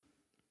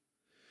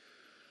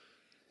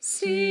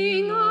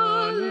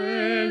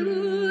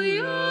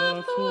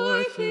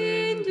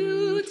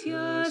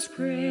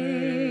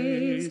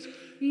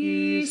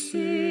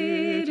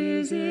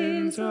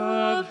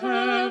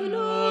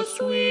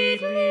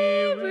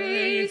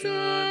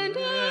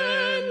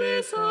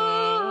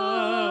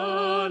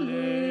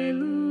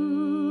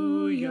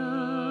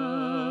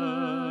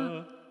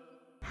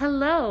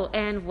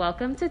and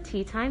welcome to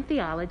Tea Time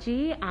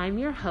Theology. I'm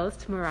your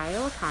host, Mariah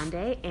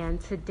Wakande, and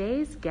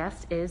today's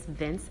guest is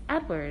Vince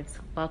Edwards.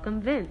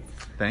 Welcome, Vince.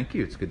 Thank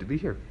you. It's good to be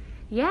here.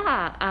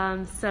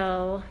 Yeah,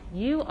 so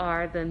you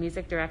are the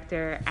music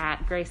director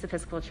at Grace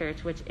Episcopal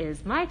Church, which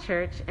is my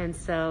church, and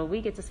so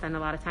we get to spend a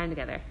lot of time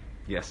together.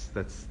 Yes,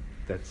 that's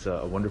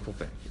a wonderful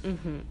thing.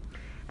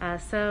 Mm-hmm.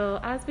 So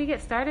as we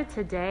get started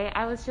today,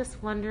 I was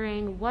just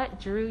wondering what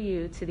drew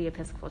you to the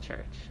Episcopal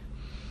Church?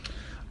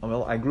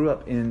 Well, I grew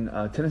up in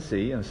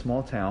Tennessee, in a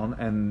small town,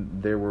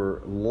 and there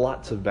were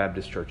lots of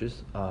Baptist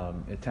churches. A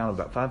town of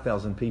about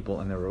 5,000 people,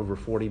 and there were over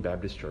 40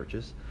 Baptist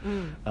churches,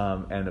 and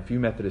a few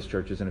Methodist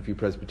churches, and a few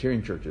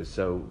Presbyterian churches.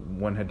 So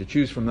one had to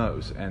choose from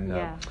those. And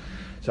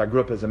so I grew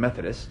up as a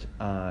Methodist,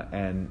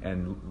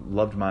 and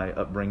loved my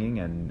upbringing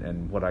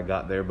and what I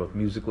got there, both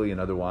musically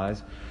and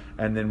otherwise.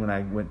 And then when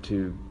I went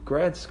to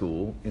grad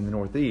school in the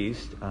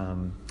Northeast,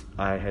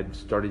 I had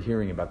started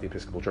hearing about the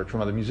Episcopal Church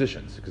from other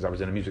musicians because I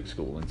was in a music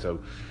school, and so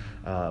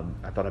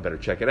I thought I'd better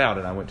check it out.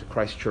 And I went to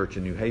Christ Church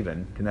in New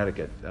Haven,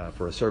 Connecticut,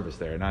 for a service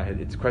there.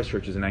 And Christ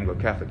Church is an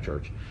Anglo-Catholic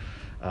church,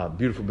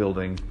 beautiful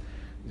building,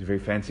 very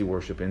fancy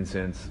worship,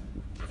 incense,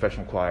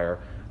 professional choir.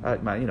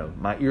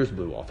 My ears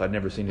blew off. I'd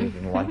never seen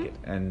anything like it,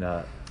 and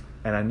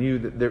I knew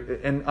that there.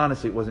 And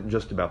honestly, it wasn't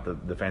just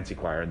about the fancy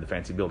choir and the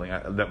fancy building.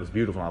 That was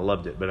beautiful, and I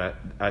loved it. But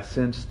I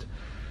sensed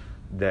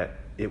that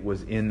it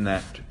was in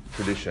that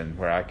tradition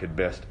where I could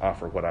best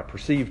offer what I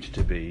perceived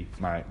to be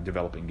my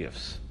developing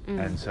gifts.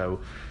 And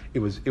so it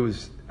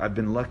was I've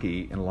been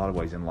lucky in a lot of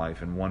ways in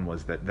life, and one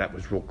was that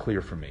was real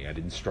clear for me. I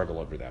didn't struggle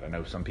over that. I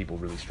know some people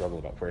really struggle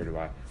about where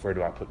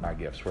do I put my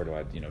gifts,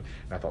 and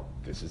I thought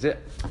this is it.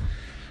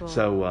 Cool.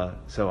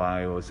 So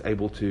I was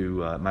able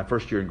to my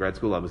first year in grad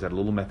school I was at a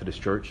little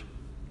Methodist church,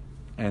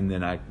 and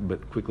then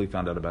but quickly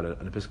found out about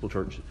an Episcopal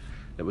church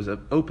that was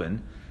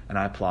open. And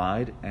I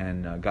applied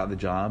and got the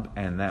job,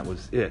 and that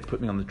was it.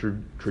 Put me on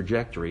the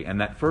trajectory. And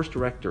that first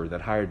director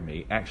that hired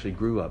me actually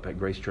grew up at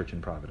Grace Church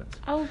in Providence.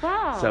 Oh,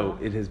 wow. So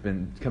it has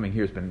been, coming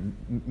here has been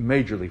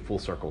majorly full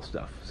circle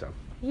stuff. So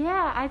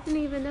yeah, I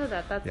didn't even know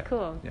that. That's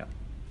cool. Yeah.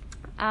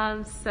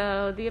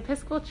 So the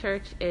Episcopal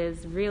Church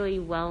is really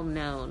well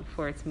known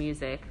for its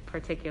music,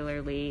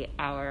 particularly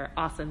our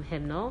awesome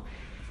hymnal.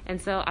 And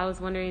so I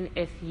was wondering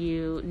if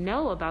you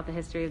know about the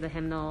history of the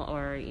hymnal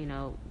or,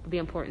 the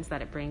importance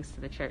that it brings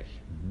to the church.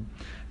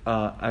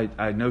 Mm-hmm.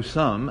 I know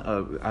some.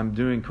 I'm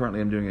doing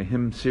a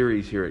hymn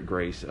series here at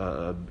Grace,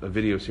 a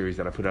video series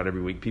that I put out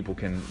every week. People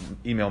can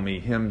email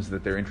me hymns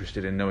that they're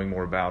interested in knowing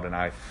more about, and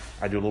I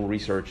do a little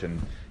research and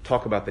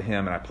talk about the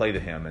hymn, and I play the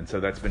hymn. And so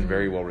that's been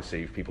very well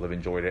received. People have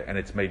enjoyed it, and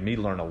it's made me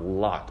learn a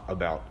lot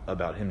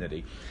about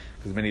hymnody,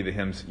 because many of the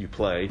hymns you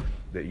play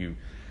that you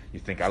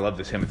think, I love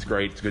this hymn, it's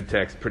great, it's good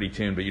text, pretty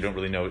tune, but you don't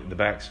really know the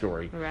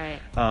backstory. Right.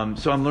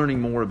 So I'm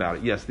learning more about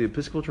it. Yes, the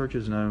Episcopal Church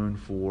is known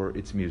for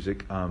its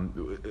music.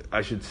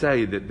 I should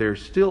say that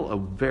there's still a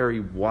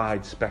very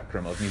wide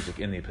spectrum of music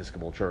in the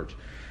Episcopal Church.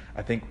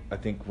 I think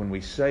when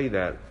we say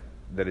that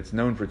it's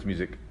known for its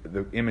music,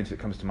 the image that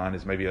comes to mind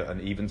is maybe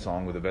an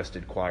evensong with a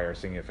vested choir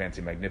singing a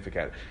fancy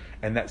Magnificat,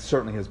 and that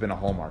certainly has been a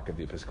hallmark of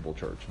the Episcopal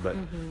Church.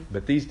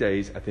 But these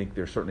days, I think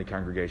there's certainly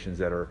congregations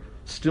that are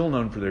still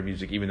known for their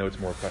music, even though it's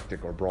more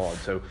eclectic or broad.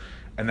 So,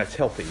 and that's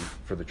healthy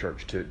for the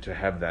church to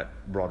have that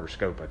broader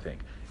scope. I think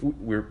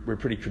we're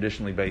pretty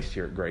traditionally based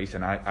here at Grace,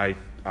 and I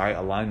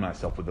align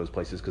myself with those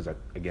places because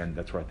again,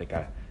 that's where I think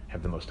I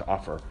have the most to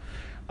offer,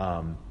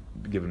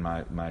 given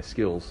my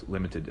skills,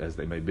 limited as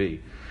they may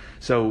be.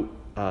 So,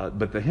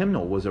 but the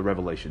hymnal was a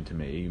revelation to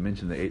me. You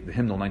mentioned the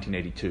hymnal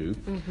 1982.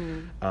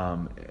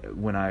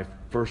 Mm-hmm. When I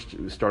first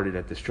started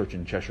at this church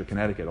in Cheshire,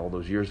 Connecticut, all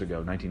those years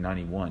ago,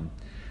 1991,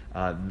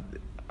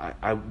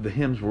 the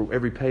hymns were,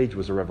 every page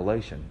was a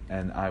revelation,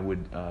 and I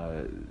would,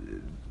 a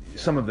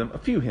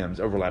few hymns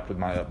overlapped with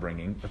my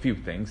upbringing, a few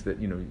things that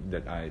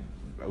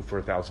for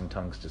 1,000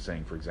 tongues to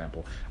sing, for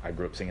example. I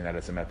grew up singing that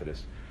as a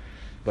Methodist.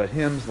 But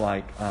hymns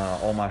like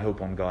All My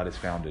Hope on God Is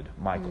Founded,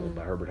 Michael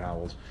by Herbert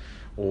Howells,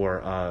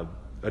 or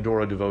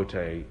Adoro Devote,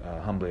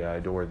 Humbly I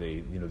Adore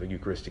Thee, the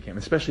Eucharistic hymn,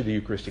 especially the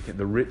Eucharistic hymn,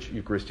 the rich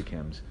Eucharistic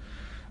hymns,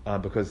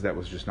 because that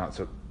was just not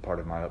so part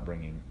of my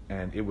upbringing.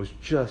 And it was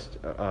just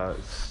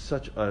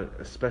such a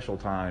special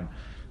time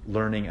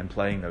learning and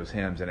playing those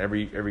hymns, and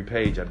every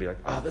page I'd be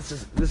like, this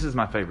is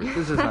my favorite.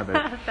 This is my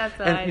favorite. That's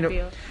how I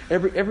feel.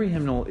 Every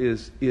hymnal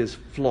is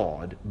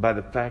flawed by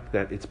the fact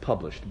that it's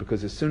published,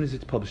 because as soon as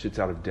it's published, it's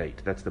out of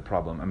date. That's the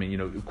problem. I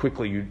mean,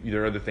 quickly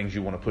there are other things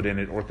you want to put in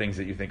it, or things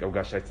that you think, oh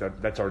gosh,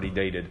 that's already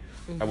dated.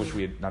 I wish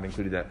we had not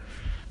included that.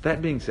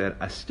 That being said,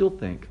 I still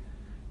think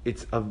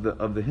it's of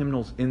the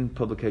hymnals in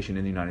publication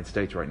in the United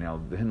States right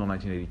now, the hymnal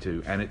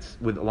 1982, and it's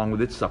along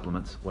with its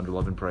supplements, Wonder,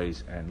 Love, and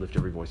Praise, and Lift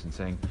Every Voice and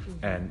Sing,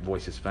 and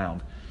Voices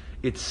Found.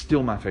 It's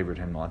still my favorite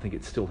hymnal. I think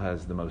it still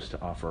has the most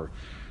to offer.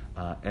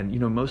 And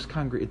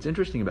it's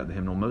interesting about the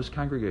hymnal. Most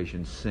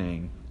congregations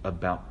sing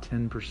about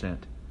 10%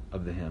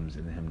 of the hymns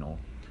in the hymnal.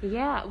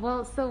 Yeah.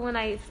 Well, so when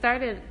I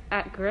started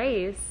at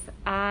Grace,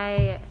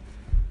 I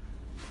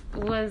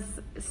was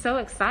so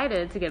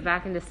excited to get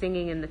back into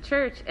singing in the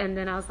church, and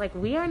then I was like,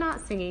 we are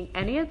not singing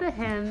any of the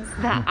hymns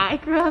that I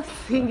grew up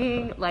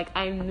singing. Like,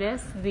 I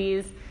miss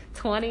these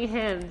 20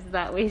 hymns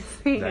that we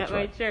sing That's at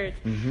my right. church.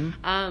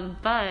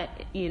 But,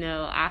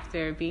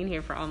 after being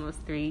here for almost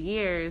 3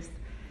 years,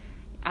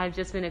 I've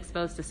just been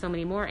exposed to so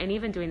many more, and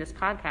even doing this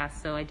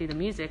podcast. So I do the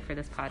music for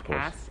this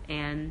podcast,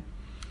 and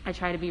I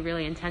try to be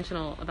really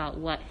intentional about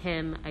what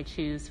hymn I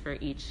choose for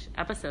each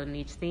episode and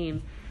each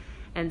theme.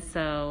 And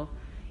so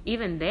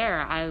even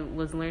there, I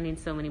was learning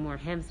so many more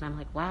hymns, and I'm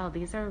like, wow,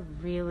 these are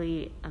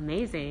really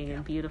amazing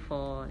and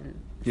beautiful. And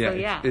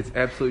it's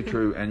absolutely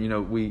true. And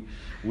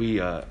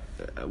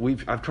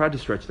I've tried to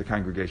stretch the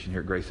congregation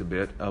here at Grace a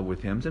bit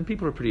with hymns, and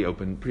people are pretty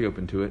open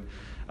to it.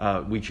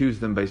 We choose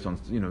them based on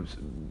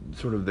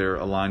sort of their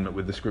alignment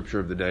with the scripture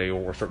of the day,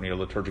 or certainly a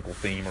liturgical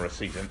theme or a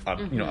season.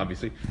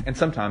 Obviously, and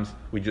sometimes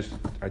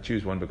I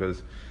choose one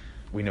because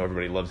we know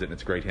everybody loves it and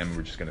it's a great hymn.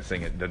 We're just going to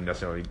sing it. It doesn't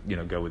necessarily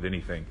go with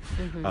anything,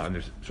 and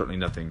there's certainly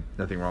nothing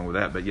wrong with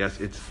that. But yes,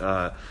 it's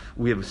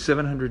we have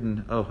 700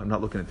 and I'm not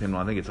looking at the hymn.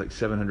 I think it's like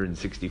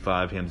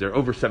 765 hymns. There are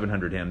over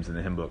 700 hymns in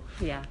the hymn book.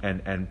 Yeah.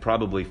 And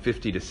probably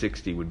 50 to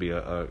 60 would be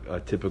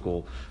a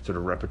typical sort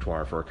of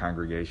repertoire for a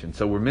congregation.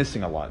 So we're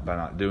missing a lot by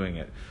not doing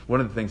it.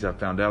 One of the things I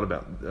found out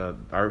about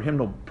our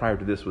hymnal prior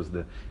to this was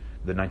the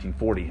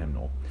 1940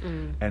 hymnal,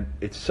 and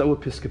it's so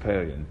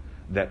Episcopalian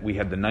that we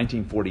had the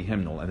 1940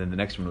 hymnal, and then the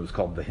next one was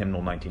called the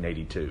Hymnal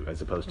 1982,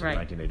 as opposed to the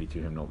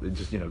 1982 hymnal.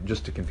 It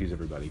just to confuse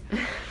everybody.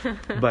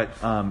 But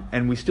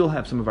and we still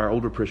have some of our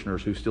older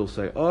parishioners who still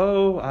say,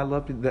 "Oh, I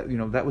loved that.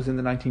 That was in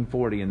the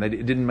 1940, and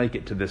it didn't make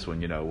it to this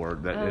one. Or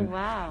that." Oh,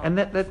 wow. And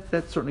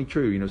that's certainly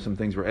true. Some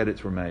things where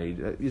edits were made.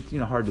 It's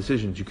hard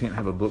decisions. You can't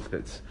have a book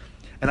that's.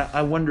 And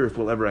I wonder if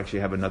we'll ever actually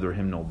have another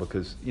hymnal,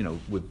 because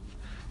with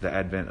the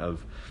advent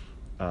of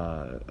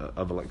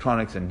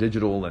electronics and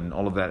digital and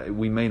all of that,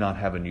 we may not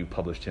have a new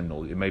published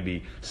hymnal. It may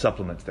be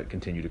supplements that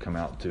continue to come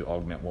out to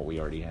augment what we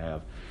already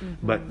have.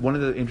 But one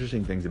of the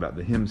interesting things about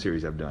the hymn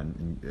series I've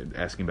done,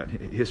 asking about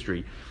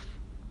history,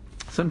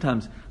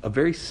 sometimes a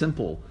very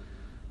simple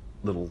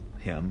little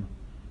hymn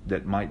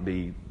that might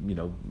be,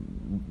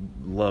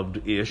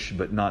 loved-ish,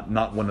 but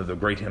not one of the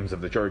great hymns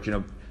of the church,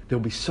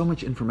 there'll be so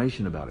much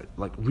information about it,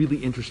 like really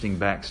interesting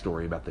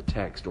backstory about the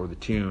text or the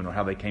tune or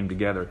how they came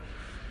together.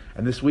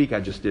 And this week I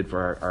just did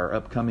for our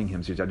upcoming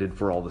hymn series, I did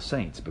For All the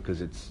Saints,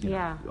 because it's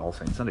All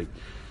Saints Sunday.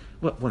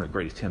 Well, one of the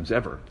greatest hymns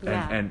ever,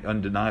 and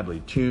undeniably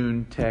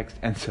tune, text.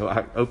 And so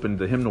I opened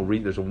the hymnal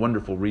there's a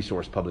wonderful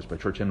resource published by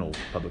Church Hymnal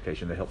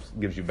Publication that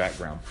gives you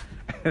background.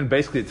 And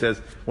basically it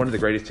says, one of the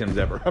greatest hymns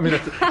ever. I mean,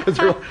 it's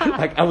really,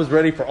 like, I was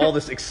ready for all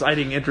this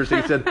exciting, interesting.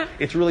 It said,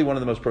 it's really one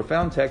of the most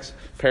profound texts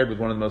paired with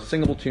one of the most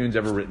singable tunes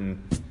ever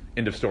written.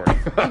 End of story.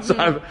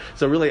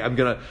 So really, I'm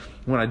gonna,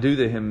 when I do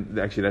the hymn,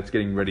 actually that's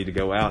getting ready to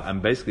go out.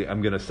 I'm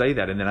gonna say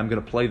that, and then I'm gonna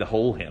play the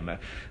whole hymn.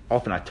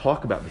 Often I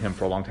talk about the hymn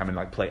for a long time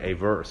and play a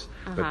verse,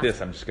 but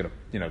this I'm just gonna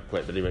play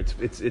it. But anyway,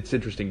 it's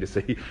interesting to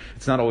see.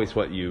 It's not always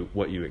what you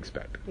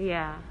expect.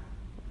 Yeah.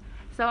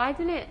 So I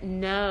didn't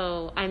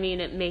know. I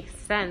mean, it makes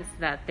sense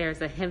that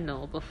there's a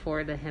hymnal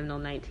before the hymnal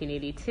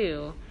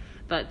 1982.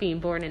 But being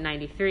born in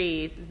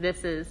 93,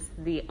 this is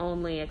the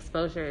only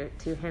exposure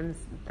to hymns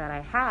that I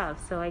have.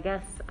 So I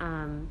guess,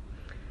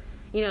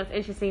 it's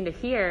interesting to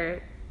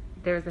hear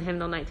there's a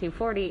hymnal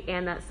 1940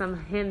 and that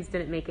some hymns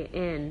didn't make it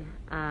in.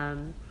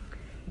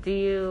 Do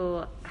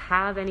you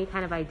have any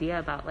kind of idea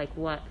about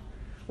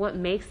what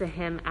makes a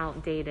hymn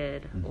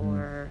outdated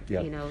or,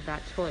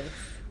 that choice?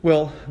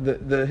 Well,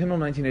 the hymnal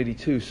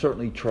 1982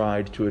 certainly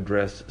tried to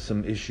address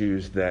some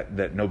issues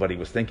that nobody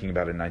was thinking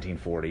about in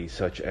 1940,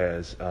 such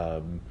as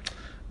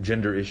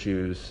gender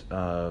issues,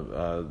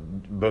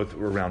 both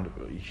around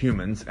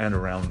humans and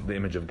around the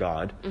image of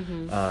God.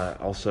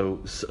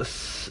 Also,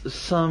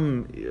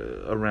 some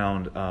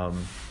around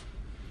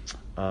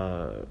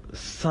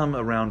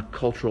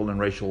cultural and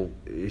racial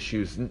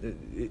issues.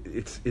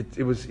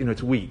 It was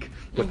it's weak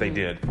what they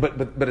did,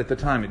 but at the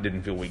time it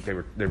didn't feel weak.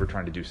 They were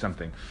trying to do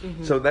something.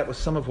 So that was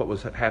some of what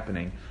was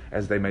happening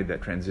as they made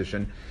that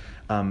transition.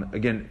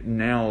 Again,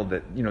 now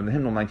that the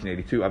hymnal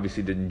 1982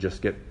 obviously didn't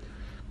just get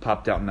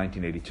popped out in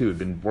 1982. It had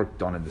been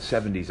worked on in the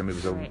 70s. I mean, it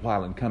was a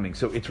while in coming.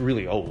 So it's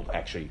really old,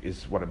 actually,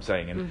 is what I'm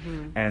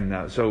saying.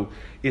 And so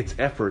its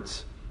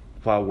efforts,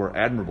 while were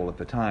admirable at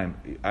the time,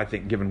 I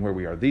think given where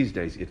we are these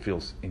days, it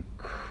feels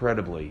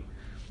incredibly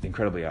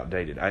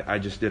outdated. I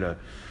just did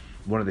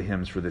one of the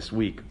hymns for this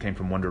week came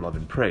from Wonder, Love,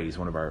 and Praise,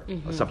 one of our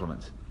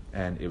supplements.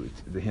 And it was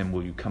the hymn,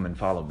 Will You Come and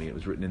Follow Me? It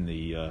was written in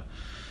the,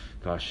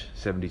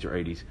 70s or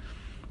 80s.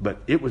 But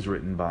it was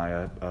written by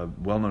a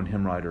well-known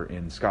hymn writer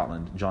in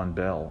Scotland, John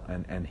Bell,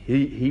 and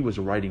he was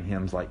writing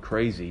hymns like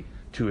crazy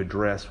to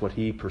address what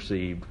he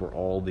perceived were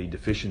all the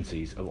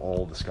deficiencies of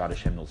all the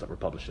Scottish hymnals that were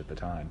published at the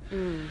time.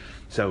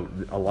 So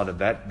a lot of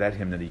that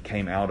hymnody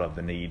came out of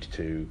the need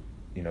to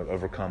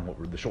overcome what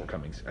were the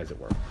shortcomings, as it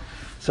were.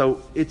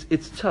 So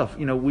it's tough.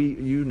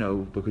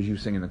 Because you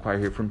sing in the choir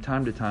here, from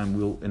time to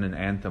time in an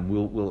anthem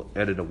we'll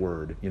edit a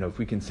word. If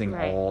we can sing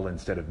right. all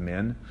instead of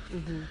men,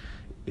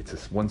 it's a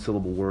one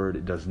syllable word.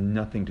 It does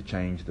nothing to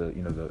change the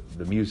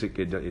music.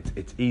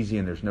 It's easy,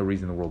 and there's no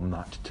reason in the world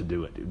not to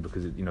do it,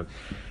 because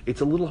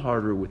it's a little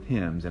harder with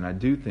hymns. And I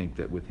do think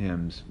that with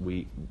hymns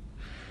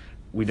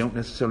we don't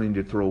necessarily need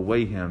to throw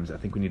away hymns. I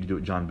think we need to do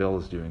what John Bell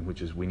is doing,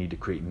 which is we need to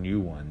create new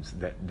ones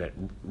that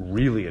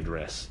really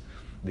address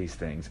these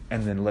things,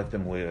 and then let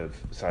them live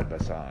side by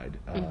side.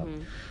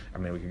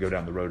 We could go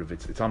down the road of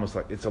it's almost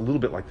like, it's a little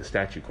bit like the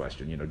statue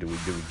question. Do we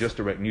just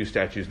erect new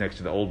statues next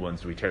to the old ones?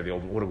 Do we tear the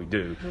old? What do we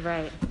do?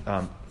 Right.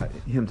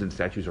 Hymns and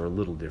statues are a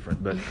little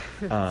different, but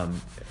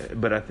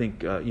but I think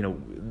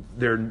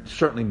there are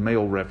certainly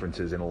male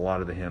references in a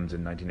lot of the hymns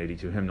in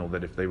 1982 hymnal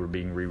that if they were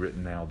being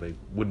rewritten now, they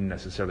wouldn't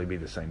necessarily be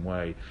the same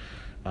way.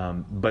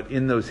 But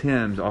in those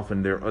hymns,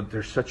 often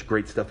there's such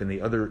great stuff in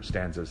the other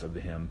stanzas of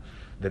the hymn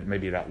that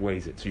maybe it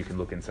outweighs it. So you can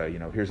look and say,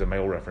 here's a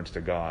male reference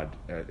to God,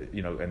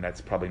 and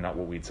that's probably not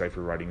what we'd say for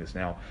writing this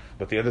now.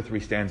 But the other three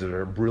stanzas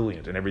are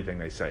brilliant in everything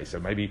they say. So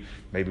maybe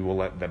we'll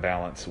let the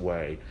balance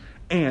weigh,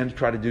 and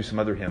try to do some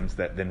other hymns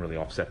that then really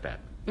offset that.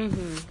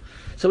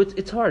 So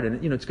it's hard,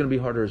 and it's going to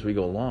be harder as we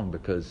go along,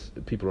 because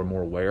people are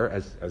more aware,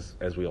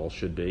 as we all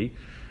should be,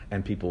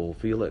 and people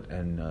feel it.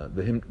 And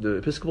the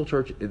Episcopal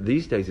Church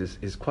these days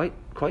is quite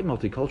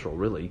multicultural,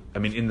 really. I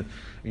mean,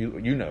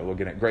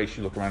 again, at Grace,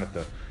 you look around at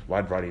the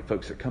wide variety of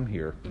folks that come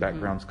here,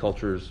 backgrounds,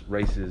 cultures,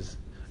 races,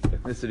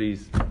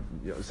 ethnicities,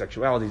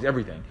 sexualities,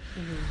 everything.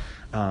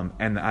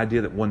 And the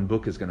idea that one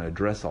book is going to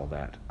address all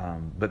that,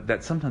 but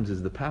that sometimes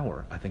is the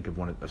power, I think, of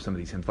some of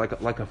these hymns,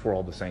 like a For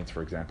All the Saints,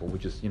 for example,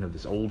 which is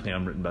this old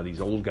hymn written by these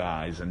old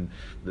guys, and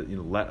the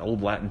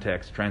old Latin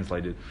text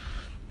translated.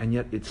 And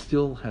yet it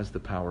still has the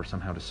power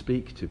somehow to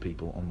speak to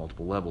people on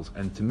multiple levels.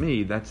 And to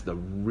me, that's the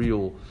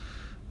real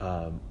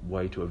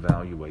way to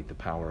evaluate the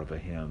power of a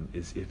hymn,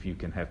 is if you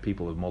can have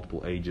people of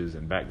multiple ages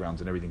and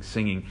backgrounds and everything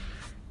singing,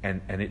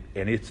 and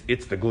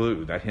it's the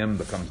glue. That hymn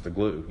becomes the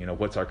glue.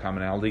 What's our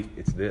commonality?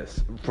 It's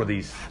this, for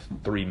these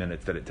 3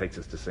 minutes that it takes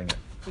us to sing it.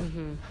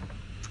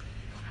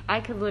 I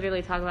could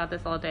literally talk about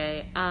this all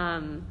day.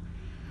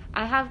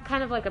 I have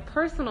kind of like a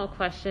personal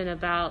question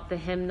about the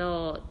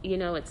hymnal.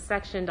 It's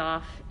sectioned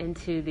off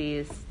into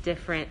these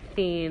different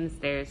themes.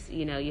 There's,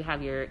 you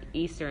have your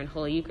Easter and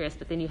Holy Eucharist,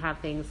 but then you have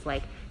things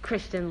like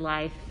Christian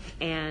life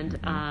and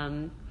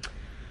I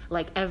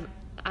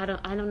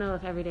don't know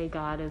if Everyday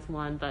God is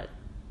one, but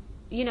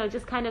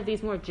just kind of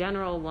these more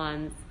general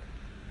ones.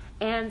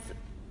 And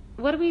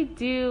what do we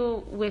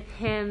do with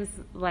hymns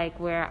like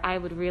where I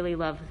would really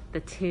love the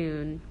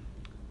tune?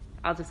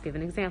 I'll just give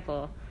an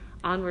example.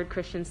 Onward,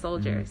 Christian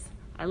Soldiers.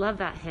 I love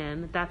that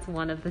hymn. That's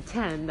one of the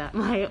 10 that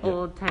my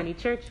old tiny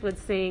church would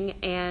sing,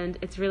 and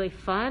it's really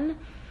fun.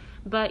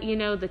 But,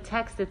 the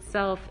text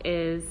itself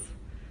is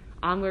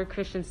onward,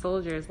 Christian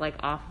soldiers, like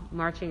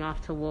marching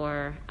off to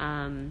war.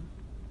 And,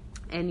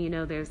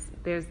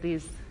 there's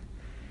these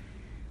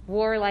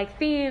warlike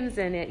themes,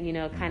 and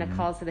it, kind of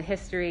calls to the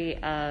history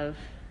of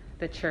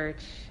the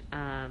church,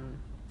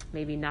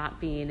 maybe not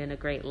being in a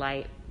great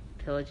light,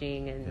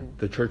 pillaging and...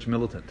 The church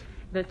militant.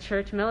 The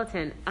church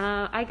militant.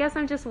 I guess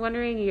I'm just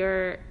wondering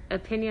your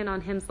opinion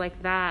on hymns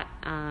like that,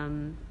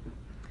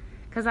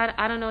 because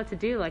I don't know what to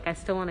do. Like, I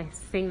still want to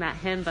sing that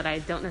hymn, but I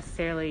don't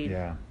necessarily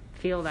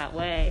feel that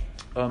way.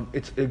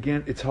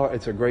 It's hard.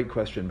 It's a great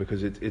question,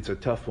 because it's a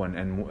tough one,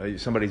 and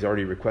somebody's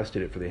already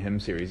requested it for the hymn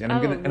series, and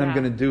I'm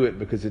gonna do it,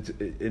 because it's,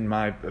 in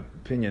my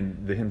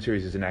opinion, the hym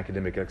series is an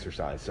academic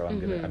exercise, so I'm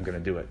gonna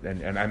do it,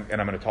 and I'm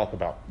gonna talk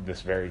about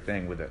this very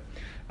thing with it.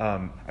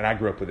 And I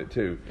grew up with it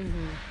too.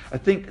 I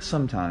think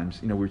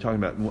sometimes, we were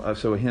talking about,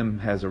 so a hymn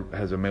has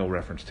a male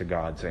reference to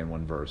God, say in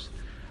one verse.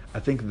 I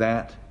think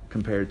that,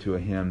 compared to a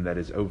hymn that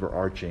is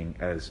overarching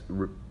as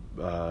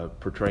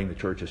portraying the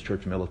church as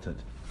church militant,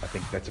 I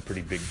think that's a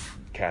pretty big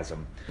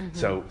chasm.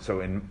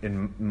 So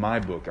in my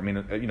book,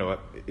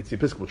 it's the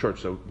Episcopal Church,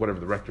 so whatever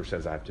the rector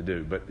says I have to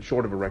do. But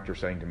short of a rector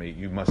saying to me,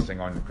 you must sing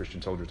on the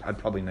Christian soldiers, I'd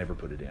probably never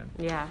put it in.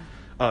 Yeah.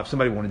 If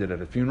somebody wanted it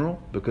at a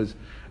funeral, because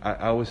I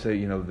always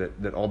say,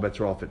 that all bets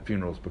are off at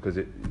funerals, because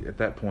at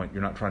that point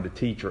you're not trying to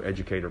teach or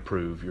educate or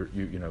prove.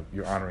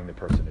 You're honoring the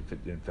person.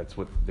 If that's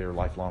what their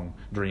lifelong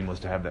dream was,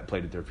 to have that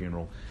played at their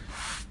funeral,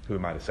 who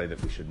am I to say that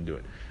we shouldn't do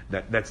it?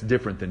 That's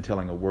different than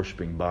telling a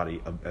worshiping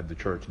body of the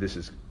church,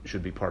 this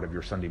should be part of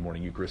your Sunday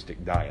morning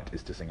Eucharistic diet,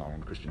 is to sing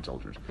on Christian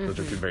soldiers. Those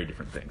are two very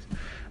different things,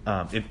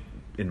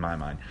 in my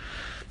mind.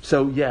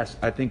 So yes,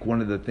 I think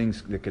one of the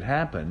things that could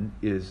happen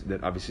is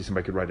that obviously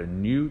somebody could write a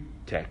new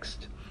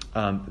text.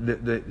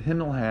 The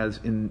hymnal has,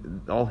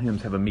 all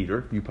hymns have a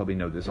meter. You probably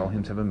know this. All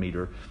hymns have a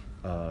meter,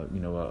 a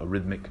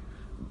rhythmic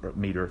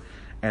meter,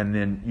 and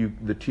then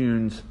the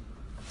tunes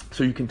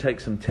So you can take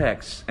some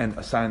texts and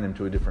assign them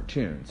to a different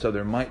tune. So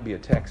there might be a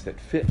text that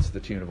fits the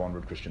tune of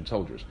Onward Christian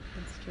Soldiers.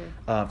 That's true.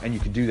 And you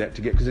could do that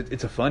to get, because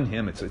it's a fun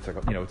hymn. It's like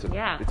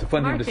it's a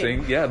fun hymn to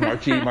sing. Yeah,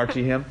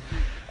 marchy hymn.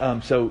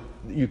 So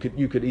you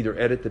could either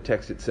edit the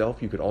text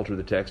itself, you could alter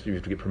the text. You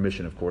have to get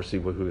permission, of course, see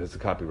who has the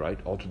copyright.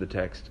 Alter the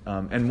text.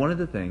 And one of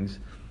the things,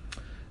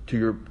 to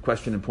your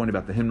question and point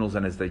about the hymnals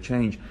and as they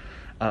change,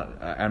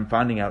 I'm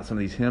finding out some of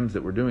these hymns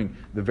that we're doing,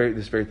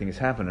 this very thing has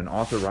happened. An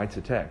author writes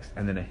a text,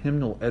 and then a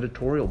hymnal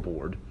editorial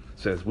board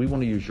says, we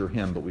want to use your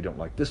hymn, but we don't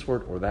like this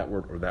word or that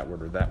word or that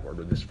word or that word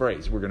or this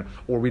phrase.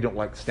 Or we don't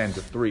like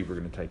stanza 3, we're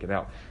going to take it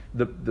out.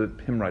 The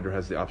hymn writer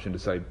has the option to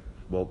say,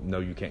 well,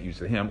 no, you can't use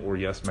the hymn, or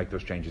yes, make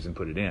those changes and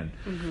put it in.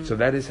 Mm-hmm. So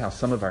that is how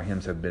some of our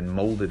hymns have been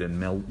molded and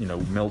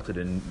melted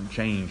and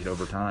changed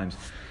over times.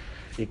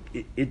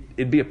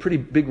 It'd be a pretty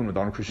big one with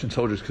Onward Christian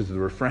Soldiers because of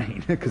the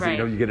refrain, because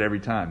you get it every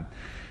time.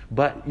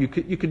 But you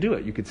could do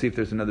it. You could see if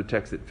there's another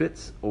text that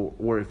fits,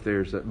 or if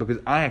there's because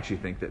I actually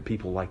think that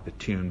people like the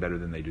tune better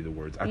than they do the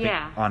words. I think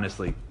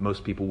honestly,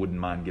 most people wouldn't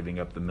mind giving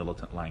up the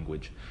militant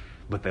language,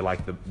 but they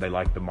like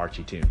the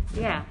marchy tune.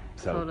 Yeah,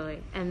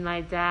 totally. And my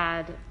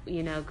dad,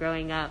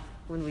 growing up,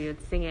 when we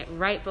would sing it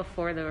right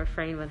before the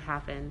refrain would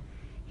happen,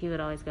 he would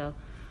always go,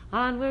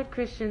 "Onward,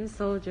 Christian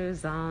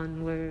soldiers,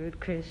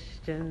 onward,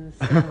 Christian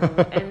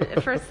soldiers."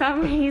 And for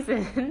some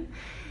reason,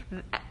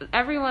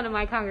 everyone in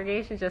my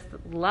congregation just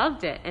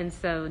loved it. And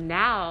so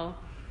now,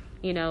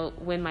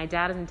 when my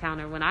dad is in town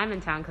or when I'm in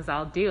town, because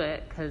I'll do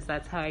it, because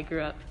that's how I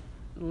grew up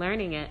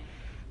learning it,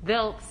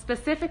 they'll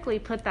specifically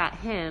put that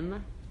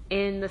hymn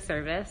in the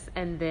service,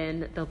 and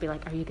then they'll be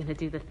like, are you going to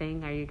do the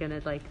thing? Are you going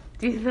to,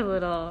 do the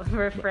little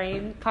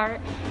refrain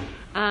part?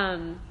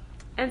 And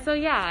so,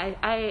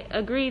 I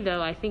agree,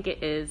 though. I think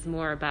it is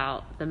more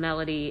about the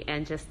melody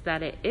and just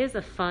that it is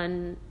a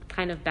fun,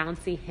 kind of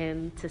bouncy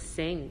hymn to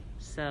sing.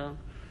 So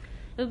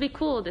it would be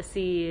cool to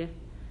see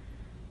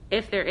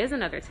if there is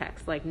another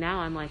text. Like now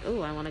I'm like,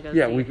 oh, I want to go see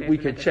if there's we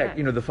could check.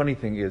 text. The funny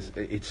thing is,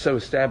 it's so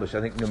established.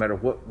 I think no matter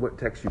what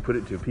text you put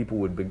it to, people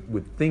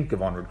would think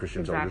of Onward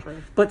Christian Soldiers.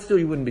 But still,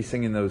 you wouldn't be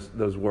singing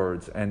those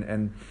words.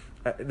 And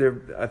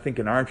there, I think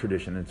in our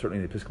tradition, and certainly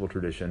in the Episcopal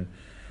tradition,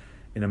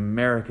 in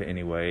America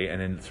anyway,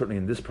 and certainly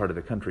in this part of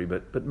the country,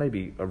 but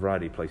maybe a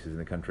variety of places in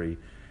the country,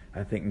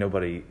 I think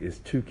nobody is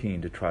too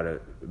keen to try to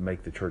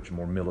make the church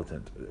more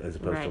militant as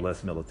opposed to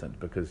less militant,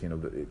 because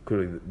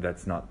clearly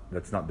that's not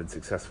been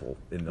successful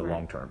in the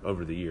long term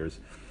over the years.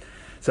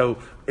 So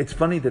it's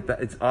funny that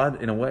it's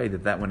odd in a way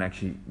that one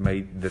actually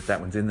that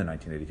one's in the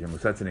 1982 hymn.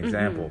 So that's an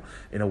example.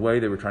 Mm-hmm. In a way,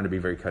 they were trying to be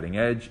very cutting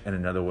edge, and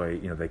another way,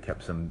 they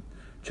kept some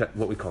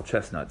what we call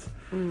chestnuts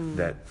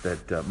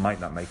that might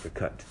not make the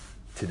cut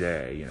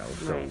today.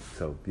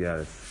 So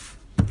yeah.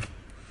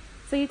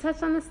 So you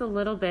touched on this a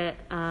little bit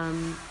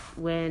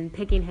when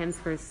picking hymns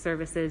for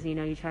services.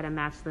 You try to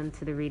match them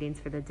to the readings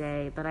for the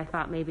day. But I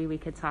thought maybe we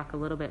could talk a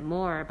little bit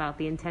more about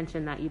the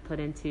intention that you put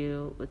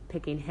into with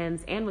picking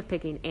hymns and with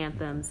picking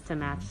anthems to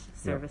match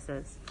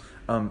services.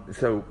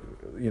 So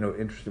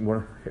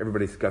interesting.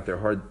 Everybody's got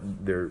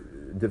their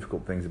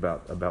difficult things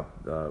about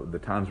the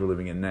times we're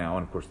living in now,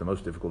 and of course the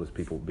most difficult is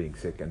people being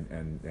sick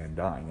and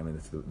dying. I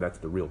mean, that's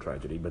the real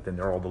tragedy. But then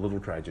there are all the little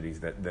tragedies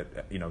that.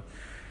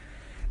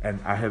 And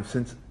I have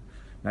since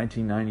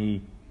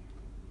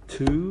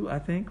 1992, I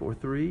think, or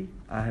 3,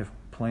 I have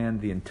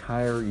planned the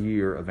entire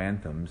year of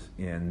anthems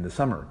in the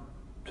summer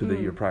to the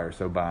year prior.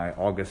 So by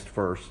August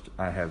 1st,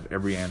 I have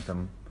every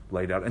anthem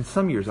laid out. And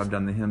some years I've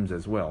done the hymns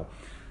as well.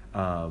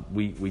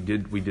 We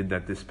did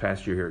that this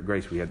past year here at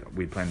Grace.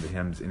 We planned the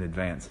hymns in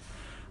advance.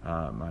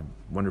 My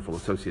wonderful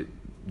associate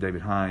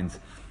David Hines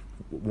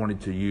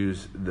wanted to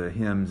use the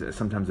hymns.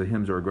 Sometimes the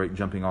hymns are a great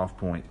jumping off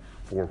point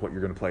for what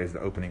you're going to play as the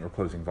opening or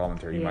closing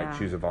voluntary. You might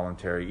choose a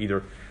voluntary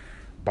either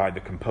by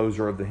the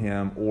composer of the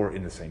hymn or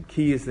in the same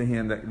key as the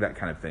hymn, that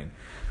kind of thing.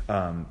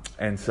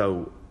 And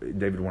so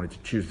David wanted to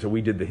choose. So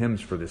we did the hymns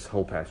for this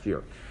whole past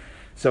year.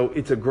 So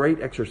it's a great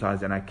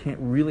exercise, and I can't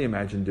really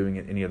imagine doing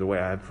it any other way.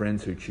 I have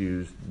friends who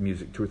choose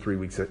music 2 or 3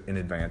 weeks in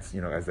advance,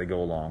 as they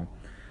go along.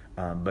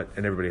 And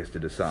everybody has to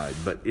decide.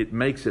 But it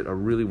makes it a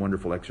really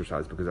wonderful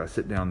exercise because I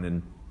sit down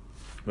then.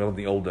 Well, in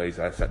the old days,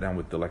 I sat down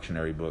with the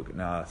lectionary book.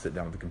 Now I sit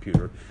down with the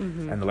computer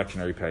and the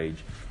lectionary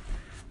page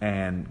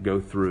and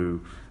go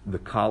through the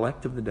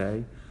collect of the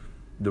day,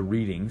 the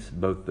readings,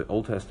 both the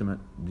Old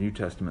Testament, the New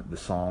Testament, the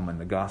Psalm,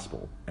 and the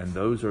Gospel. And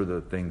those are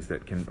the things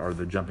that are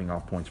the jumping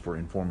off points for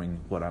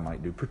informing what I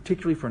might do,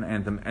 particularly for an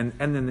anthem, and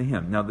then the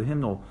hymn. Now, the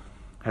hymnal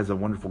has a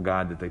wonderful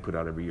guide that they put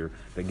out every year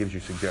that gives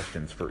you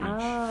suggestions for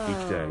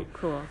each day.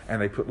 Cool.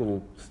 And they put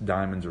little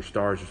diamonds or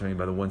stars or something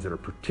by the ones that are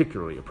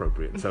particularly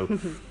appropriate. So,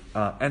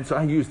 and so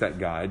I use that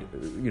guide,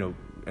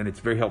 and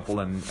it's very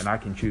helpful, and I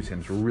can choose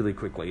hymns really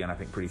quickly, and I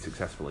think pretty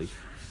successfully.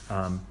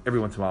 Every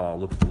once in a while I'll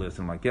look at the list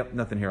and I'm like, yep,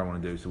 nothing here I want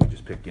to do, so we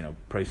just pick,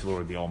 Praise the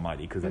Lord the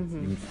Almighty, because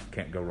you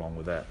can't go wrong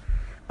with that.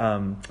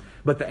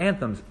 But the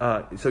anthems,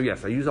 so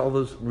yes, I use all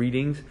those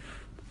readings.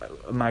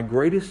 My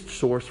greatest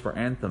source for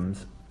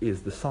anthems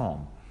is the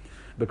psalm,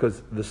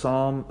 because the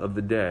psalm of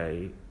the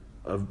day,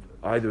 of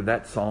either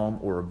that psalm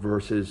or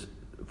verses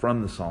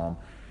from the psalm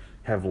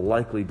have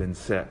likely been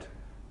set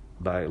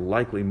by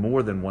likely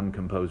more than one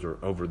composer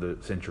over the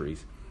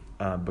centuries,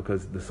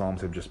 because the psalms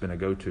have just been a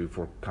go-to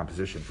for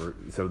composition.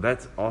 So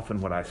that's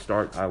often what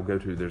I'll go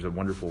to. There's a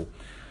wonderful,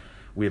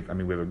 we have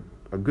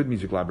a good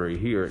music library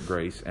here at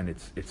Grace, and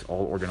it's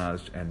all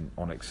organized and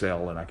on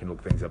Excel, and I can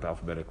look things up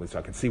alphabetically so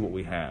I can see what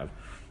we have.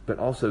 But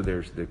also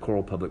there's the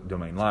Choral Public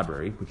Domain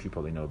Library, which you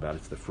probably know about.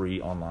 It's the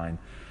free online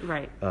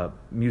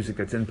music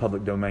that's in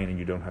public domain and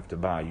you don't have to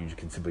buy. You just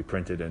can simply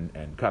print it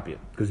and copy it,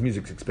 because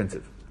music's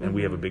expensive. And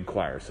we have a big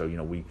choir, so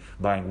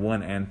buying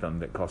one anthem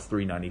that costs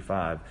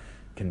 $3.95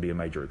 can be a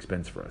major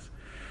expense for us.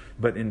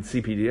 But in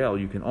CPDL,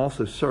 you can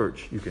also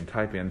search. You can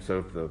type in, so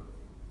if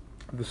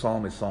the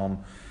psalm is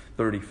Psalm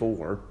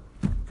 34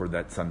 for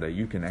that Sunday,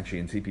 you can actually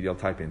in CPDL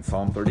type in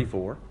Psalm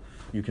 34.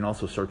 You can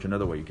also search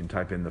another way. You can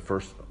type in the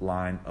first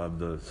line of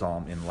the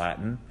psalm in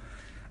Latin,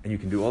 and you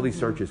can do all these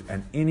searches,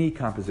 and any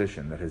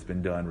composition that has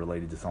been done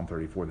related to Psalm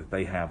 34 that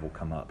they have will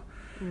come up.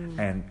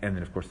 And then,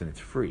 of course, then it's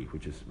free,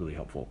 which is really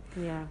helpful.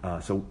 Yeah.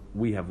 So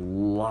we have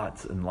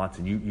lots and lots,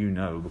 and you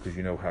know, because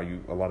you know how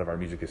a lot of our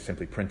music is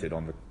simply printed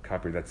on the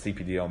copy. That's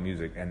CPDL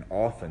music, and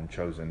often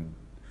chosen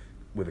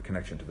with a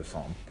connection to the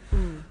psalm.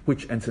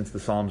 And since the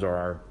psalms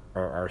are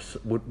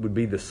would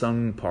be the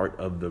sung part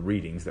of the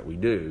readings that we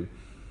do,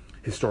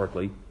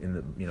 historically,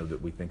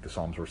 that we think the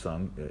psalms were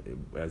sung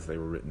as they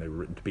were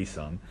written to be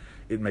sung,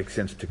 it makes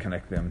sense to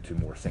connect them to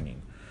more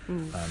singing.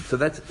 So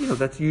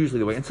that's usually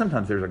the way. And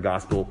sometimes there's a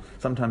gospel.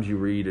 Sometimes you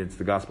read it's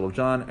the Gospel of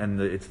John,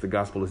 and it's the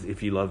gospel is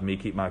 "If you love me,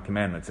 keep my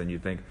commandments." And you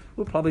think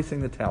we'll probably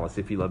sing the Tallis,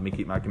 "If you love me,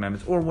 keep my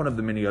commandments," or one of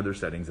the many other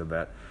settings of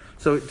that.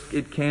 So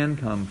it can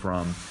come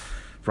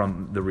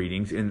from the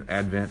readings in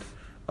Advent.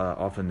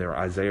 Often there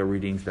are Isaiah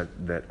readings that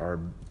are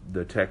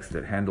the text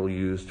that Handel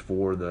used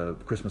for the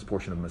Christmas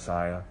portion of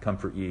Messiah.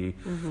 "Comfort ye,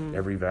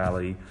 every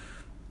valley."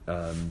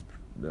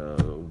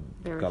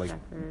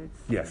 Shepherds.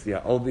 Yes, yeah,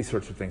 all these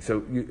sorts of things.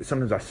 So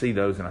sometimes I see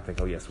those and I think,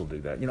 oh yes, we'll do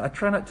that. I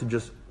try not to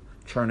just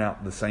churn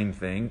out the same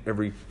thing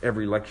every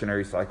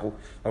lectionary cycle.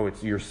 Oh,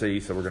 it's year C,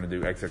 so we're going to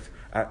do XX.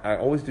 I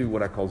always do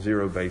what I call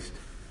zero-based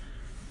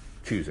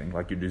choosing,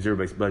 like you do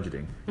zero-based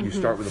budgeting. You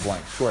start with a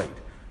blank slate.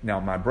 Now,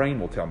 my brain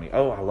will tell me,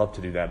 oh, I love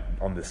to do that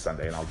on this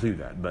Sunday, and I'll do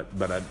that.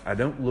 But I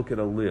don't look at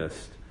a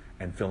list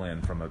and fill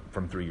in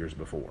from 3 years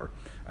before.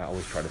 I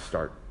always try to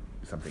start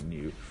something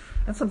new,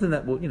 and something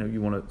that will,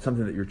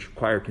 something that your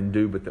choir can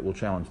do, but that will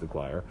challenge the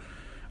choir.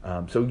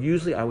 So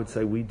usually, I would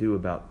say we do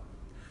about,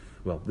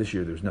 this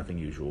year there's nothing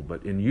usual,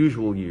 but in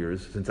usual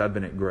years, since I've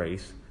been at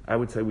Grace, I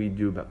would say we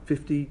do about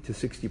 50 to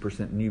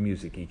 60% new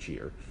music each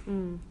year,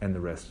 and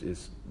the rest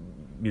is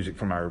music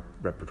from our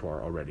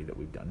repertoire already that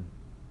we've done.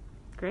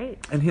 Great.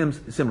 And hymns,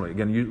 similarly,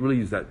 again, you really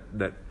use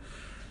that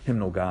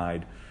hymnal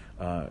guide,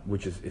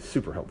 which is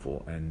super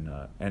helpful. And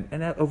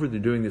over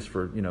doing this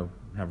for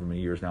however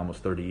many years now,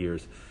 almost 30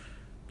 years,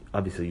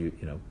 obviously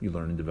you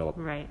learn and develop.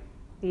 Right.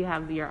 You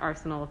have your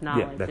arsenal of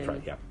knowledge. Yeah, that's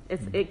right. Yeah.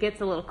 It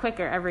gets a little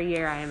quicker every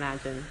year, I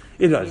imagine.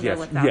 It does.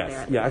 Yes.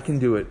 Yeah, I can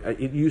do it.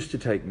 It used to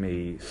take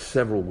me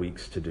several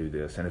weeks to do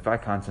this, and if I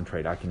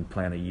concentrate, I can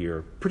plan a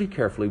year pretty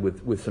carefully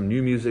with some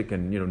new music,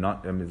 and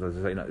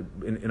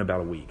in about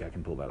a week I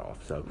can pull that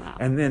off. So wow.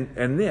 and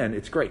then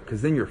it's great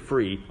because then you're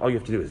free. All you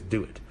have to do is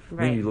do it.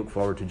 Right. Then you look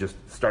forward to just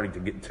starting to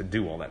get to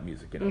do all that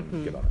music. Get on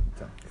it.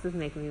 So. This is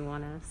making me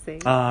want to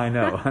sing. I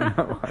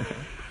know.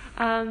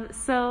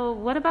 So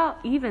what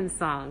about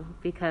evensong?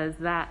 Because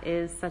that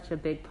is such a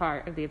big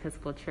part of the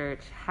Episcopal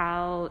Church.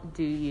 How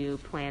do you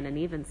plan an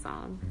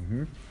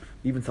evensong?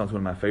 Evensong is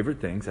one of my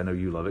favorite things. I know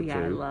you love it too.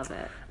 Yeah, I love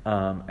it.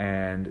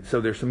 And so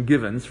there's some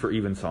givens for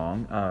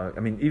evensong.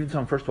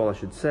 Evensong, first of all, I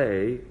should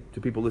say to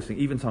people listening,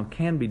 evensong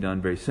can be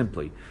done very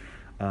simply.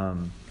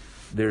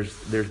 There's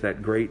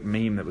that great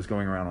meme that was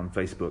going around on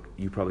Facebook.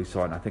 You probably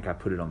saw it, and I think I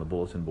put it on the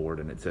bulletin board,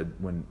 and it said,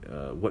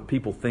 what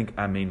people think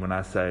I mean when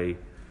I say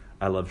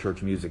I love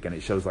church music, and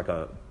it shows like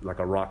a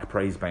rock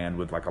praise band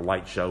with like a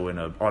light show in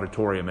an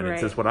auditorium, and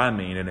it's just what I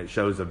mean, and it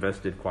shows a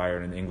vested choir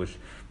in an English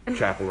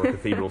chapel or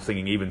cathedral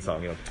singing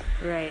evensong.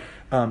 Right.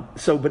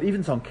 But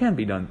evensong can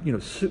be done,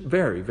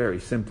 very,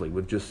 very simply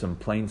with just some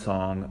plain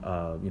song,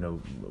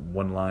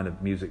 one line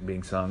of music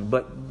being sung.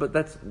 But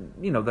that's,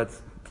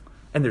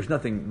 and there's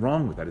nothing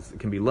wrong with that. It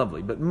can be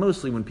lovely. But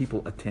mostly when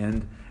people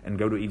attend and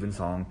go to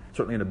evensong,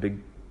 certainly in a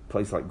big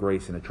place like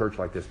Grace, in a church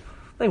like this,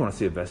 they want to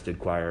see a vested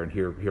choir and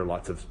hear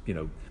lots of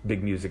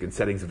big music and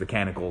settings of the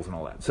canticles and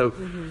all that. So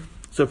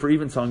so for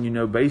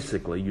evensong,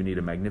 basically you need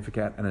a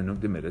Magnificat and a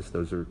Nunc Dimittis.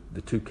 Those are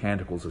the two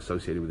canticles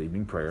associated with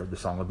evening prayer. The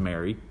Song of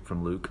Mary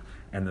from Luke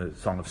and the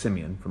Song of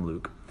Simeon from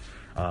Luke.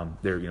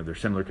 They're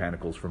similar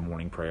canticles for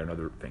morning prayer and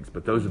other things,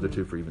 but those are the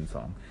two for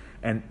evensong.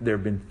 And there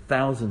have been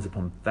thousands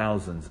upon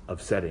thousands of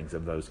settings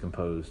of those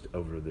composed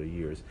over the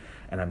years.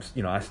 And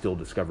I still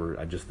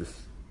discover. Just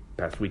this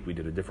past week we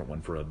did a different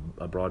one for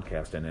a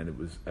broadcast, and it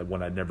was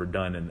one I'd never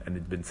done, and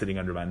it'd been sitting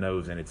under my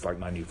nose, and it's like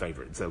my new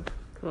favorite. So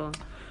cool.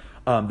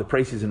 The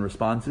praises and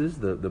responses,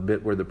 the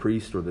bit where the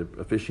priest or the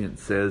officiant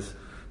says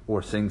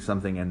or sings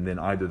something, and then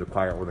either the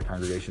choir or the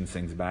congregation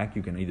sings back.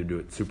 You can either do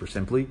it super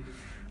simply,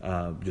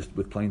 just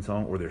with plain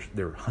song, or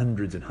there are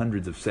hundreds and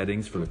hundreds of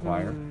settings for the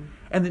choir,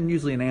 and then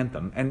usually an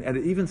anthem. And at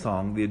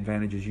Evensong, the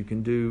advantage is you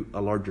can do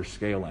a larger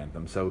scale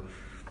anthem. So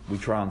we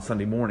try on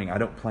Sunday morning. I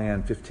don't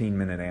plan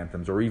 15-minute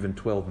anthems or even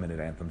 12-minute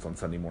anthems on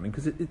Sunday morning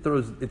because it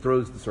throws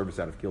the service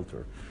out of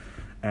kilter.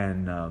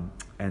 And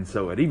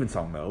so at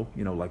Evensong, though,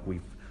 like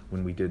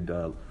when we did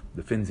the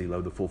Finzi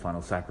Lo, the Full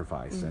Final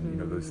Sacrifice, and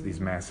these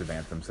massive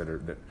anthems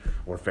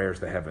or Fares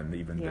to Heaven,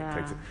 even that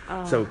takes it.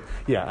 Oh. So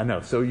I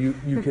know. So you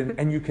can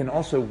and you can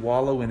also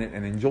wallow in it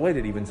and enjoy it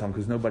at Evensong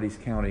because nobody's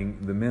counting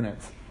the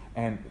minutes,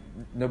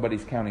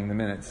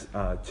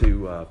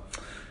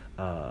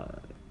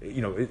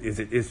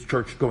 is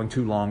church going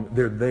too long?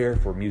 They're there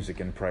for music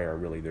and prayer.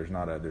 Really, there's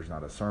not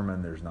a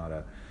sermon.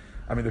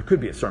 There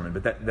could be a sermon,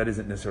 but that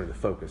isn't necessarily the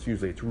focus.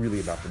 Usually it's really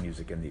about the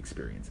music and the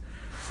experience.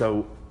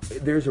 So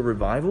there's a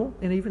revival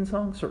in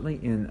Evensong, certainly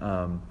in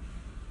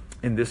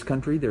this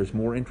country. There's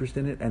more interest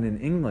in it. And in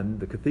England,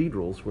 the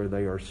cathedrals, where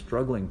they are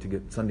struggling to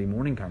get Sunday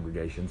morning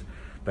congregations,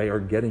 they are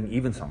getting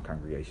Evensong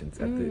congregations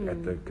at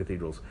the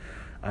cathedrals.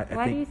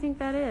 Why do you think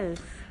that is?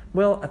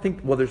 Well, I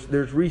think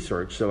there's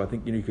research, so I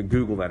think you could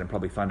Google that and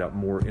probably find out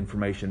more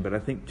information. But I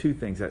think two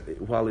things: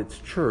 that while it's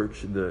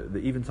church,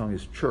 the Evensong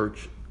is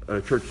church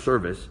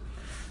service.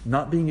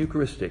 Not being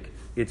Eucharistic,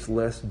 it's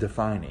less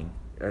defining.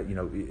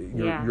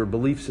 Your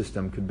belief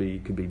system could be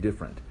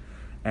different,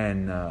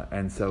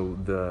 and so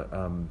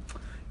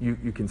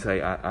you can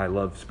say I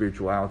love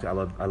spirituality. I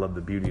love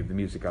the beauty of the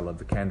music. I love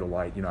the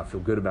candlelight. I feel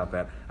good about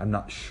that. I'm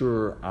not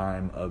sure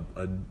I'm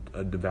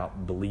a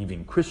devout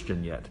believing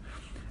Christian yet,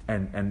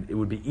 and it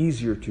would be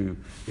easier to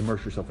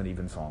immerse yourself in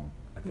Evensong,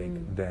 I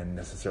think, than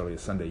necessarily a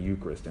Sunday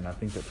Eucharist. And I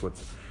think that's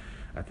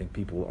I think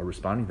people are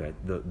responding to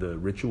that. The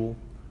ritual.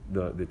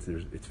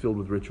 It's filled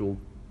with ritual,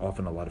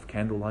 often a lot of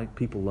candlelight.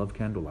 People love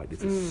candlelight.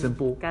 It's a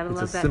simple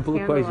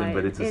equation,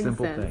 but it's a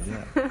simple thing.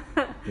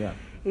 Yeah.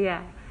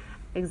 Yeah,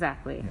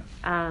 exactly.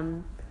 Yeah.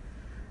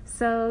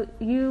 So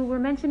you were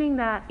mentioning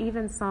that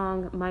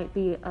Evensong might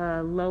be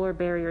a lower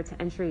barrier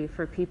to entry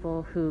for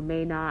people who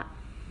may not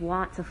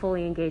want to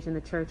fully engage in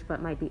the church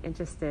but might be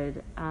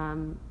interested.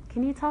 Can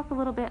you talk a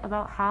little bit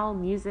about how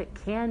music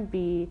can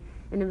be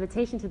an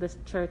invitation to the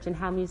church and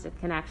how music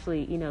can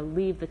actually,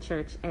 leave the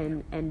church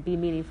and be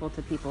meaningful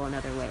to people in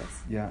other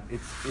ways? Yeah,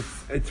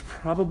 it's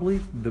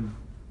probably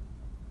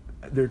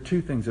there are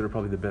two things that are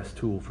probably the best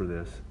tool for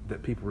this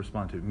that people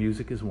respond to.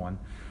 Music is one,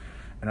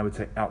 and I would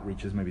say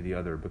outreach is maybe the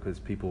other,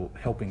 because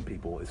helping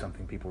people is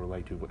something people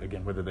relate to,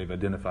 again, whether they've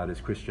identified as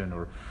Christian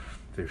or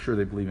they're sure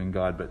they believe in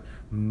God. But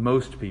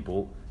most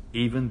people,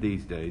 even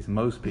these days,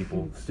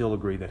 still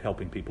agree that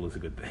helping people is a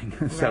good thing.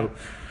 Right.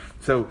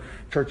 So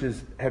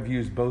churches have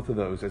used both of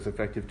those as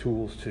effective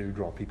tools to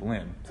draw people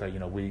in. So,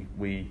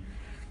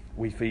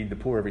 we feed the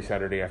poor every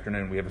Saturday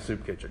afternoon. We have a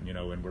soup kitchen,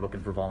 and we're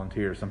looking for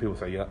volunteers. Some people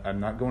say, yeah, I'm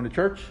not going to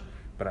church,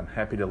 but I'm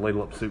happy to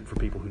ladle up soup for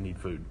people who need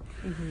food.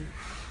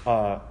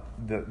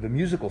 The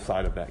musical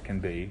side of that can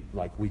be,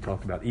 like we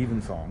talked about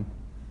Evensong.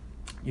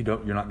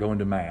 You're not going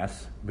to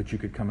Mass, but you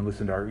could come and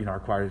listen to our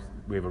choir.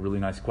 We have a really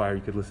nice choir.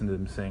 You could listen to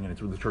them sing, and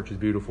the church is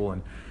beautiful,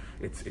 and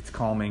it's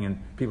calming, and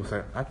people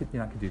say, I could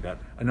do that.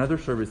 Another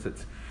service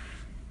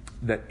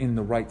that in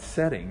the right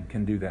setting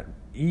can do that,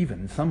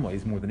 even in some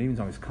ways more than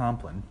Evensong, is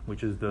Compline,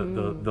 which is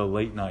the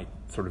late night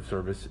sort of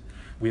service.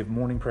 We have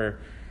morning prayer,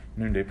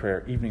 noonday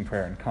prayer, evening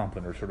prayer, and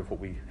Compline are sort of what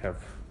we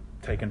have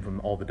taken from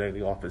all the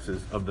daily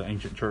offices of the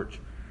ancient church.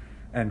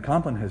 And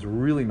Compline has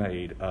really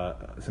made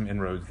some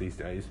inroads these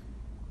days,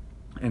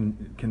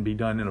 and can be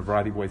done in a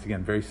variety of ways.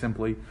 Again, very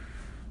simply.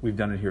 We've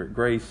done it here at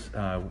Grace,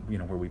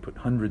 where we put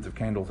hundreds of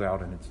candles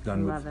out, and it's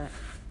done with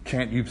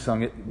chant. You've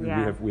sung it.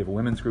 Yeah. We have a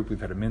women's group.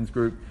 We've had a men's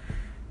group.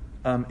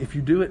 If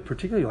you do it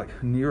particularly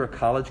like near a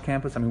college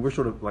campus, we're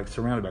sort of like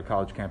surrounded by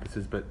college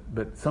campuses,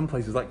 but some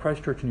places like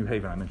Christ Church in New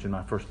Haven, I mentioned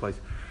my first place,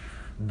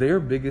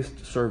 their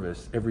biggest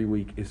service every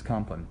week is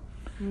Compline.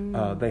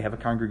 They have a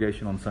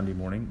congregation on Sunday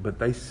morning, but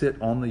they sit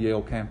on the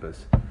Yale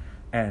campus,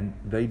 and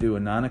they do a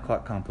 9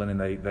 o'clock Compline, and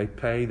they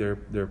pay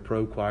their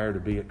pro choir to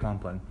be at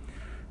Compline.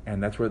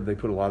 And that's where they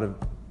put a lot of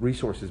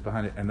resources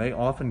behind it. And they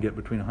often get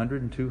between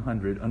 100 and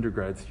 200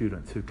 undergrad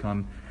students who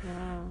come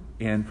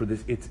in for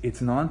this. It's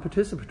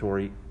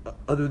non-participatory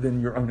other than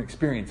your own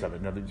experience of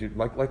it.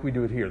 Like we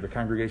do it here. The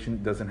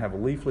congregation doesn't have a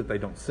leaflet. They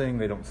don't sing.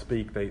 They don't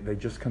speak. They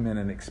just come in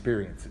and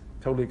experience it.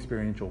 Totally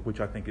experiential, which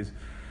I think is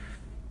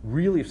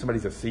really, if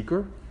somebody's a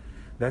seeker,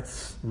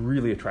 that's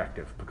really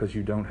attractive, because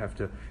you don't have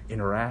to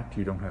interact.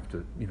 You don't have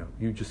to,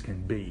 you just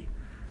can be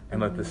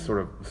and let this sort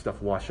of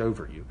stuff wash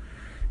over you.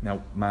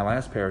 Now, my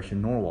last parish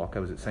in Norwalk, I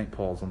was at St.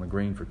 Paul's on the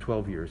Green for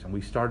 12 years, and we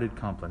started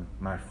Compline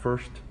my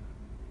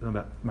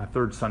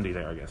third Sunday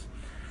there, I guess.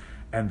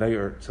 And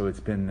so it's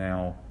been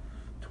now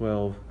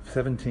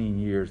 17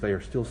 years. They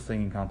are still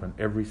singing Compline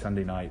every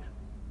Sunday night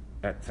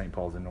at St.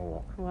 Paul's in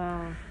Norwalk.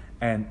 Wow.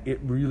 And it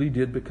really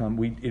did become,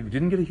 it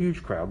didn't get a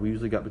huge crowd. We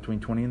usually got between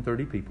 20 and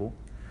 30 people.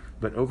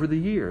 But over the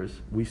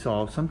years, we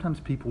saw sometimes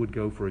people would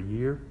go for a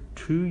year,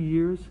 2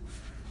 years,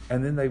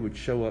 and then they would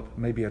show up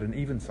maybe at an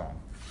Evensong.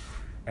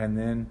 and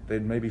then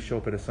they'd maybe show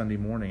up at a Sunday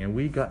morning. And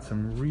we got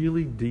some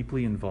really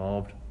deeply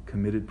involved,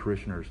 committed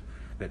parishioners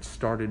that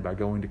started by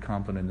going to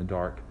Compline in the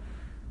dark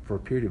for a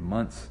period of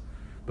months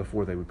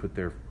before they would put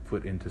their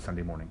foot into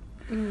Sunday morning.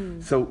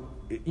 So,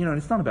 and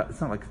it's not like,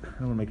 I don't want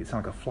to make it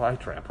sound like a fly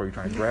trap where you're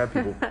trying to grab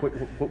people.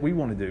 What we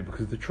want to do,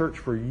 because the church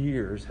for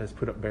years has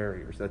put up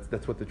barriers.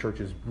 That's what the church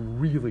is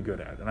really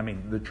good at. And I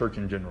mean the church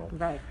in general.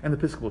 Right. And the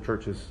Episcopal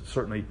Church is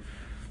certainly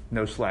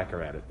no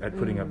slacker at it, at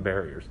putting up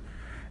barriers,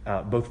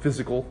 both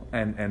physical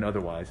and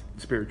otherwise,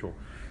 spiritual.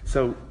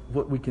 So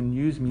what we can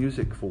use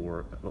music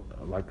for,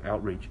 like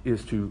outreach,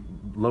 is to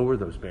lower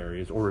those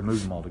barriers or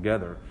remove them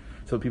altogether,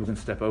 so people can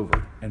step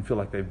over and feel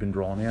like they've been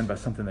drawn in by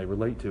something they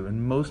relate to.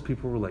 And most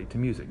people relate to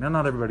music. Now,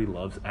 not everybody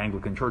loves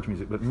Anglican church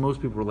music, but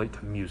most people relate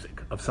to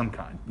music of some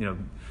kind.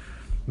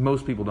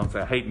 Most people don't say,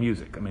 I hate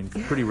music. I mean,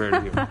 it's pretty rare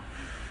to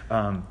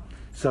hear.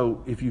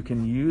 So if you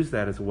can use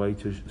that as a way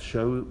to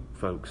show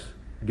folks,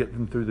 get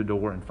them through the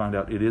door and find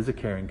out it is a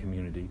caring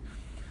community.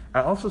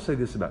 I also say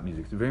this about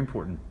music. It's very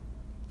important.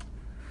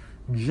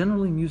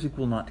 Generally, music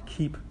will not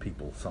keep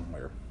people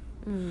somewhere.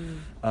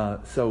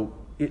 So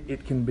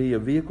it can be a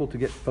vehicle to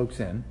get folks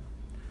in.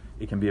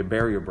 It can be a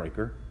barrier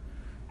breaker.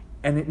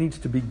 And it needs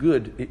to be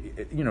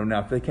good. Now,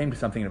 if they came to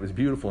something and it was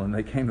beautiful and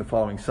they came the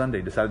following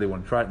Sunday, decided they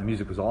wanted to try it and the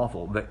music was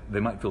awful, they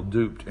might feel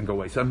duped and go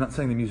away. So I'm not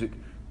saying the music,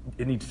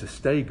 it needs to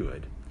stay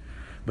good.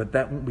 But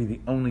that won't be the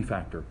only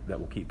factor that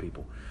will keep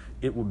people.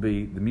 It will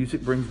be the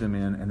music brings them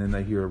in, and then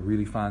they hear a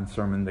really fine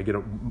sermon. They get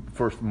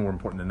more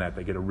important than that,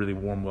 they get a really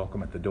warm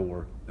welcome at the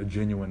door, a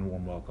genuine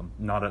warm welcome.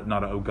 Not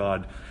a oh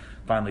God,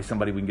 finally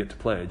somebody we can get to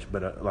pledge,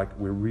 but like,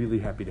 we're really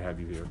happy to have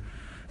you here.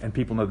 And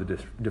people know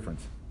the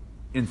difference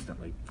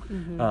instantly.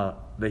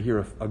 They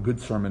hear a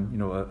good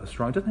sermon, a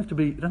strong. It doesn't have to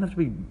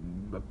be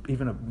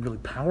even a really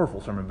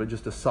powerful sermon, but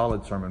just a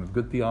solid sermon with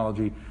good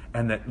theology,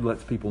 and that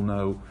lets people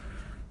know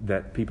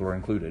that people are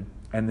included.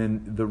 And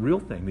then the real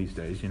thing these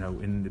days,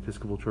 in the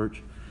Episcopal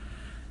Church,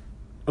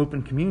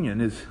 open communion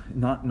is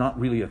not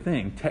really a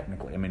thing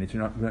technically. I mean, it's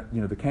not.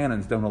 The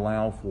canons don't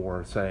allow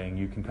for saying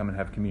you can come and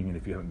have communion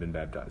if you haven't been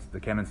baptized.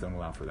 The canons don't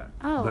allow for that.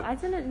 Oh, but I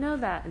didn't know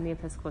that in the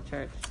Episcopal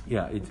Church.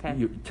 Yeah,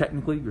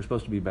 technically you're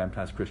supposed to be a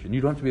baptized Christian.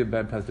 You don't have to be a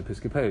baptized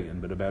Episcopalian,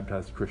 but a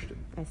baptized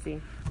Christian. I see.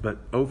 But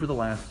over the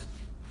last,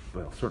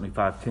 certainly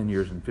 5, 10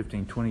 years and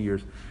 15, 20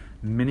 years,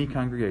 many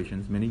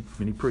congregations, many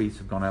priests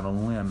have gone out on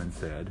a limb and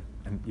said,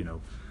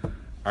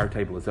 our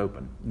table is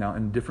open. Now,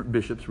 and different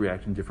bishops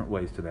react in different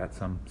ways to that.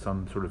 Some it's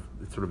sort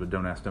of a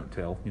don't ask, don't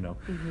tell,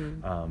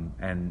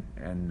 And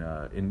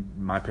in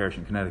my parish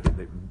in Connecticut,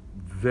 they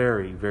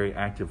very, very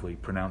actively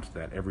pronounced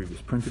that. It was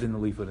printed in the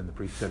leaflet, and the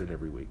priest said it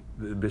every week.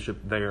 The bishop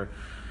there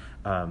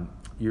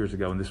years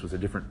ago, and this was a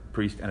different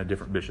priest and a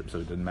different bishop, so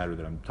it doesn't matter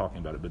that I'm talking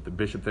about it, but the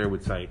bishop there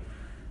would say,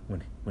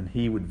 when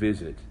he would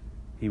visit,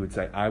 he would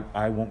say,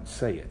 I won't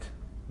say it,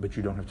 but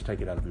you don't have to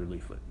take it out of your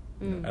leaflet.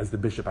 As the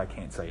bishop, I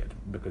can't say it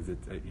because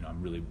I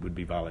really would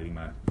be violating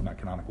my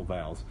canonical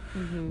vows.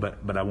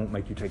 But I won't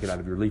make you take it out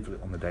of your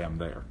leaflet on the day I'm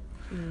there.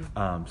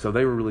 So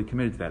they were really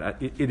committed to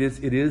that.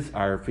 It is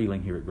our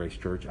feeling here at Grace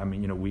Church. I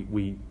mean,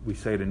 we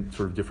say it in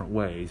sort of different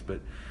ways,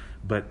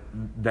 but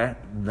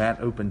that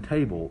open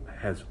table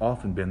has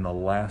often been the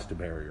last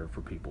barrier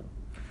for people.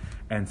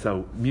 And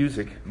so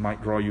music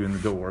might draw you in the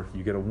door.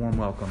 You get a warm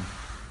welcome.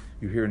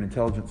 You hear an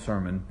intelligent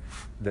sermon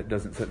that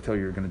doesn't tell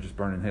you you're going to just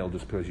burn in hell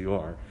just because you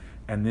are.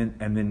 And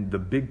then the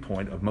big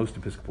point of most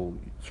Episcopal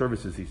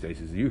services these days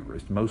is the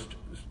Eucharist. Most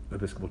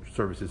Episcopal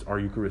services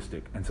are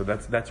Eucharistic, and so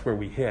that's where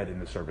we head in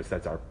the service.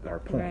 That's our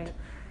point. Right.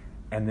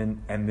 And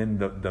then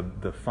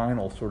the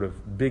final sort of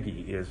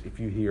biggie is if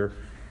you hear,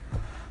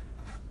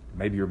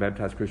 maybe you're a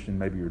baptized Christian,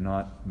 maybe you're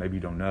not, maybe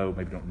you don't know,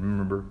 maybe you don't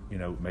remember,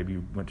 maybe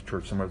you went to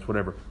church somewhere else,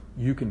 whatever.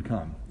 You can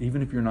come,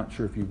 even if you're not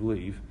sure if you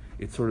believe.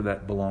 It's sort of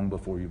that belong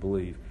before you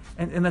believe,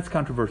 and that's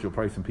controversial.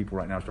 Probably some people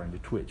right now are starting to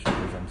twitch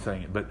as I'm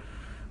saying it, but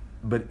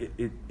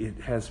it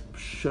has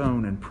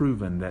shown and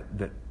proven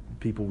that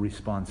people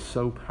respond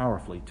so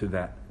powerfully to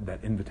that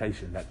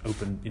invitation, that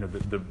open,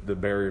 the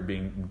barrier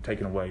being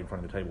taken away in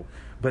front of the table.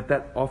 But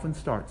that often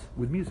starts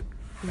with music.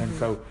 And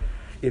so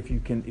you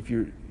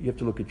have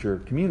to look at your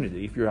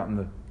community. If you're out in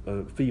the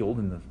field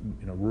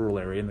in a rural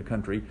area in the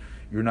country,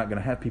 you're not going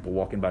to have people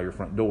walking by your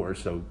front doors.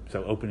 So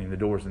opening the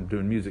doors and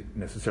doing music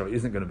necessarily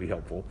isn't going to be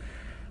helpful.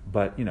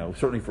 But,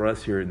 certainly for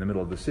us here in the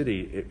middle of the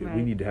city,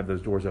 we need to have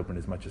those doors open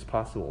as much as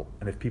possible.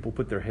 And if people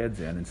put their heads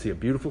in and see a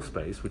beautiful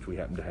space, which we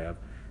happen to have,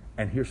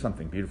 and hear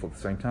something beautiful at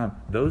the same time,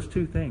 those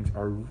two things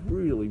are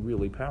really,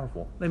 really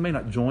powerful. They may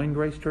not join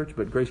Grace Church,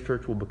 but Grace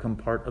Church will become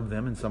part of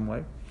them in some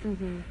way.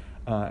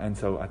 And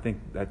so I think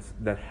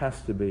that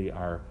has to be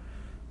our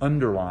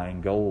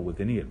underlying goal with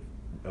any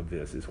of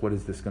this, is what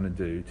is this going to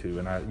do to,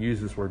 and I use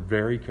this word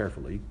very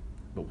carefully,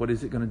 but what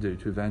is it going to do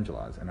to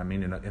evangelize? And I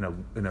mean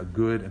in a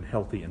good and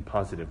healthy and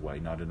positive way,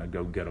 not in a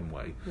go get 'em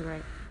way.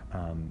 Right.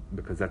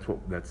 Because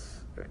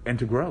and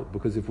to grow.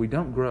 Because if we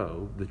don't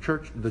grow, the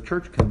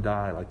church can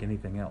die like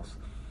anything else.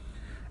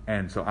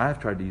 And so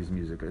I've tried to use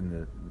music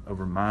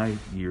over my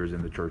years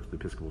in the church, the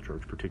Episcopal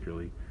Church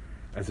particularly,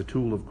 as a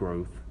tool of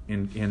growth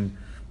in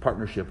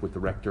partnership with the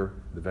rector,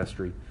 the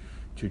vestry,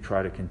 to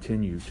try to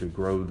continue to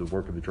grow the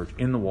work of the church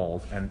in the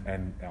walls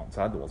and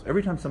outside the walls.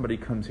 Every time somebody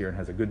comes here and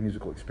has a good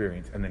musical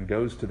experience and then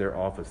goes to their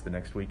office the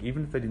next week,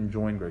 even if they didn't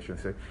join Grace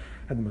Church, they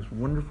had the most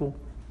wonderful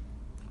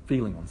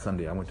feeling on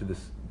Sunday. I went to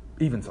this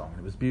evensong, and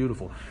it was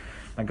beautiful.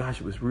 My gosh,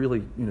 it was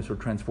really sort of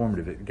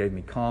transformative. It gave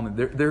me calm. And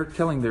they're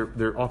telling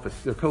their office,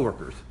 their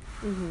coworkers,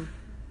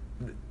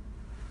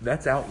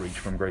 that's outreach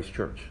from Grace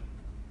Church.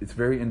 It's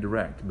very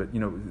indirect, but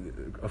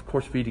of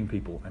course, feeding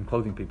people and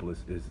clothing people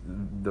is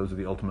those are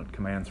the ultimate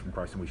commands from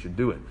Christ, and we should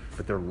do it.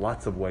 But there are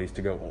lots of ways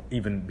to go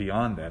even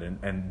beyond that,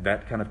 and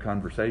that kind of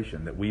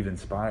conversation that we've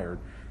inspired,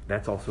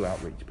 that's also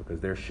outreach, because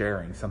they're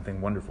sharing something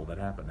wonderful that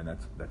happened, and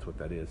that's what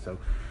that is. So,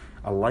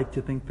 I like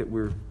to think that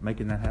we're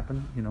making that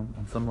happen,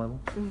 on some level.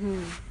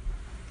 Mm-hmm.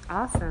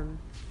 Awesome.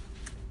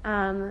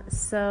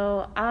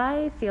 So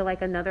I feel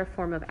like another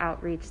form of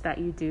outreach that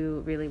you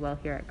do really well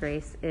here at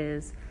Grace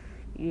is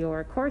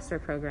your Chorister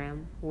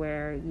program,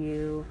 where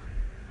you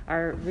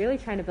are really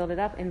trying to build it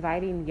up,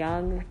 inviting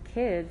young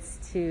kids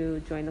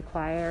to join the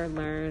choir,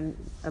 learn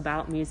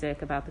about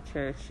music, about the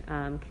church.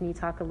 Can you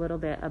talk a little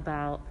bit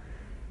about,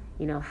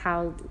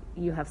 how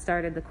you have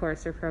started the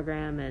Chorister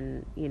program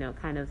and,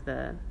 kind of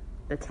the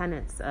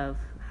tenets of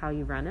how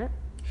you run it?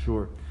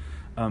 Sure.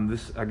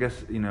 This, I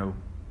guess,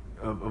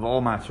 of all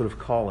my sort of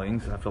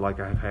callings I feel like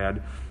I've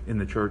had in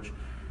the church,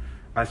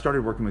 I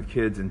started working with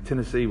kids in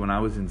Tennessee when I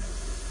was in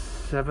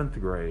 7th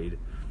grade.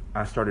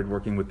 I started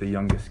working with the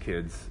youngest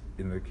kids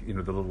in the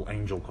the little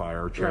angel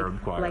choir or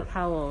cherub choir. Like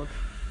how old?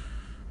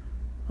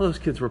 Well, those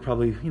kids were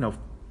probably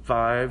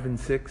 5 and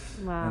 6,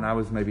 wow. And I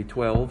was maybe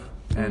 12,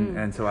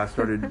 and so I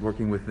started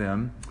working with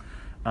them.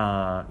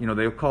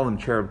 They call them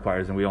cherub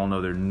choirs, and we all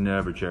know they're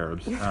never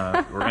cherubs.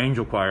 Or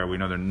angel choir, we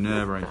know they're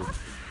never angels.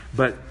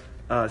 But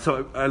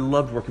so I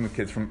loved working with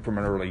kids from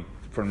an early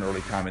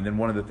time. And then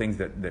one of the things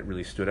that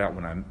really stood out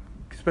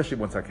especially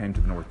once I came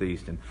to the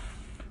Northeast, and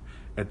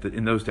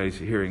in those days,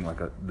 hearing like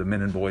the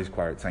men and boys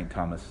choir at St.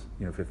 Thomas,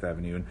 Fifth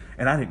Avenue,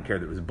 and I didn't care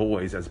that it was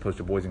boys as opposed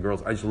to boys and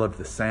girls. I just loved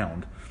the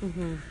sound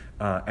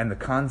and the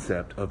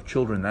concept of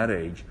children that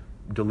age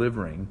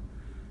delivering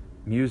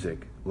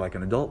music like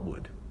an adult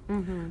would.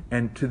 Mm-hmm.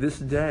 And to this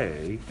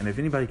day, and if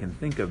anybody can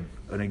think of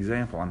an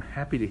example, I'm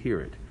happy to hear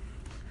it.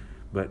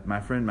 But my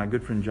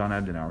good friend John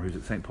Abdenauer, who's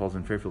at St. Paul's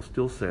in Fairfield,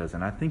 still says,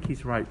 and I think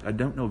he's right, I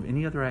don't know of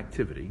any other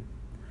activity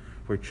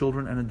where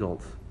children and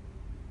adults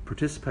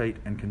participate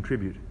and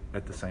contribute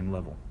at the same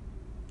level.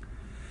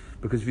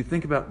 Because if you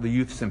think about the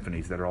youth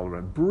symphonies that are all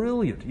around,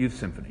 brilliant youth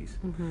symphonies,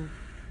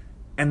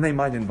 and they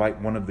might invite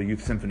one of the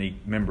youth symphony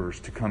members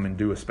to come and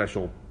do a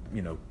special,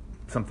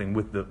 something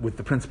with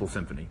the principal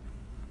symphony.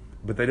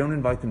 But they don't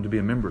invite them to be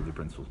a member of the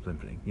principal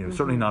symphony.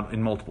 Certainly not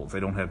in multiples.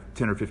 They don't have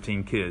 10 or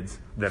 15 kids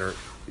that are,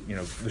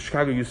 the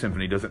Chicago Youth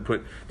Symphony doesn't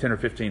put 10 or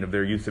 15 of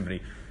their youth symphony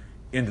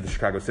into the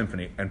Chicago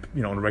Symphony and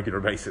on a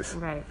regular basis.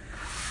 Right.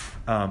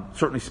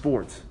 Certainly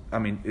sports. I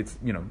mean, it's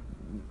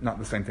not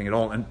the same thing at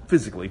all, and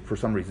physically for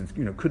some reasons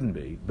couldn't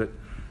be. But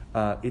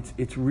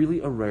it's really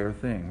a rare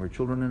thing where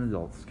children and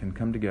adults can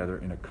come together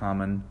in a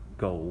common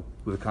goal,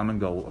 a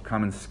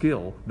common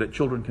skill that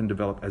children can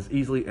develop as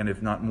easily, and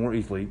if not more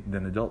easily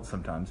than adults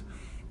sometimes,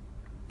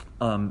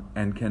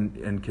 and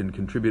can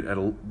contribute at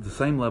the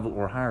same level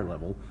or higher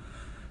level,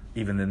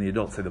 even than the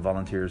adults, say the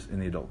volunteers in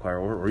the adult choir,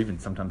 or even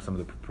sometimes some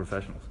of the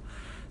professionals.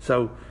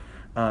 So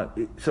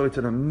it's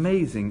an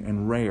amazing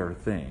and rare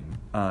thing.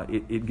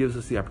 It gives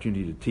us the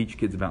opportunity to teach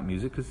kids about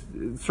music, because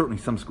certainly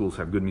some schools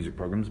have good music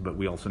programs, but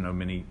we also know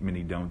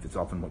many don't. It's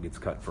often what gets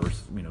cut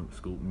first,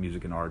 school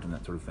music and art and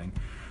that sort of thing.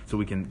 So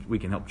we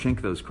can help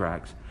chink those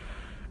cracks.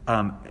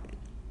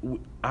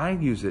 I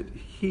use it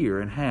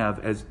here and have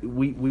as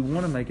we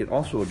want to make it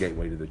also a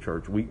gateway to the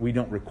church. We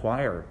don't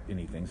require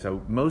anything.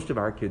 So most of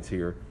our kids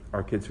here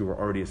are kids who are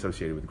already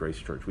associated with Grace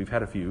Church. We've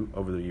had a few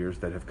over the years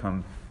that have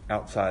come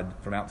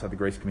from outside the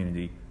Grace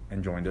community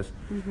and joined us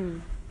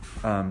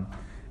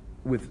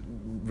with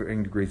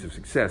varying degrees of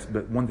success.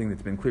 But one thing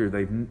that's been clear,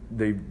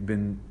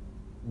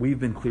 we've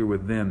been clear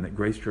with them that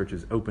Grace Church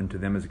is open to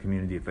them as a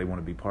community if they want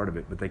to be part of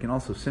it. But they can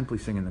also simply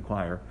sing in the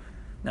choir.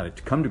 Now, they have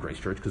to come to Grace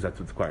Church because that's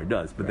what the choir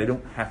does, but They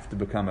don't have to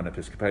become an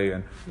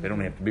Episcopalian. They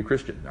don't have to be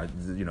Christian.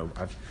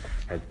 I've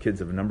had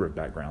kids of a number of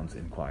backgrounds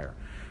in choir.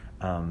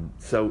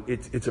 So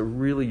it's a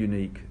really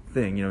unique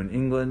thing. In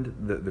England,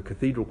 the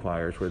cathedral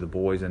choirs, where the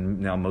boys, and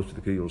now most of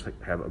the cathedrals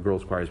have a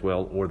girls' choir as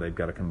well, or they've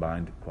got a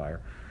combined choir.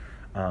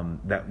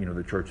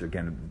 The church,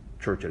 again,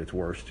 church at its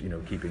worst,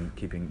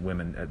 keeping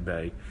women at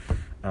bay.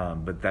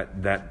 But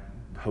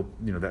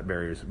that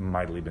barrier's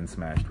mightily been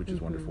smashed, which is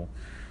wonderful.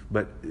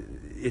 But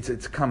it's a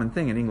common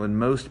thing in England.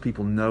 Most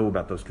people know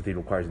about those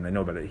cathedral choirs, and they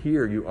know about it.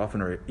 Here, you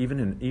often are, even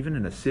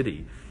in a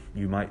city,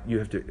 you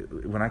have to.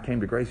 When I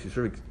came to Grace,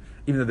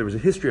 even though there was a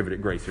history of it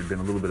at Grace, there'd been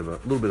a little bit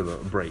of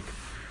a break.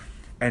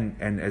 And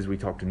as we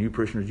talk to new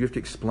parishioners, you have to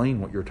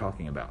explain what you're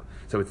talking about.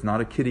 So it's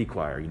not a kiddie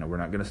choir. We're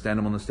not going to stand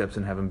them on the steps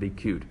and have them be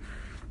cute.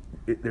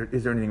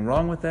 Is there anything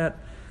wrong with that?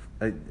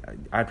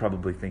 I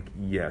probably think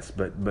yes,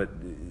 but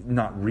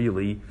not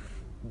really.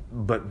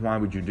 but why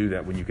would you do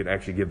that when you could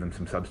actually give them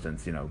some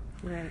substance, you know?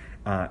 Right.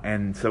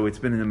 And so it's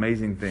been an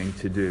amazing thing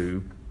to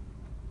do.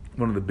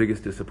 One of the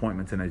biggest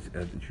disappointments, and as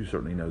you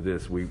certainly know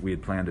this, we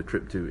had planned a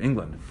trip to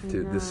England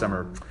this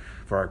summer,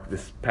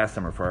 this past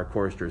summer for our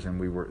choristers,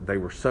 and they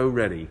were so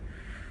ready,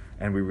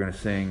 and we were going to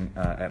sing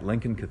at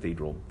Lincoln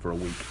Cathedral for a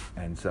week,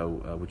 and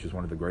so which is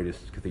one of the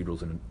greatest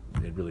cathedrals in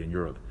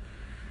Europe.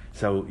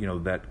 So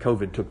that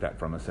COVID took that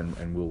from us,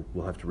 and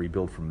we'll have to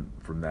rebuild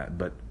from that.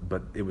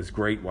 But it was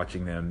great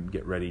watching them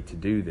get ready to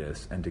do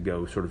this and to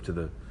go sort of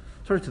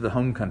to the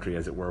home country,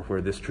 as it were,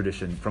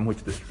 from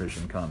which this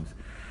tradition comes.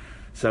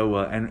 So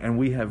and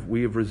we have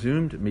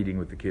resumed meeting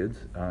with the kids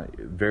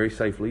very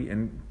safely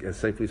and as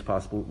safely as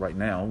possible. Right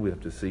now, we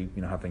have to see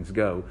how things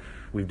go.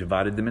 We've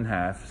divided them in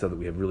half so that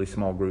we have really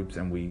small groups,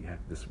 and we have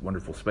this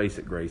wonderful space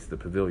at Grace, the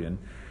pavilion,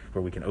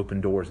 where we can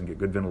open doors and get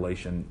good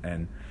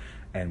ventilation,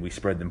 and we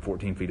spread them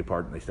 14 feet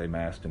apart, and they stay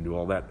masked and do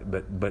all that.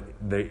 But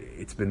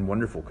it's been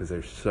wonderful because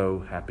they're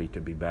so happy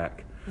to be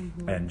back.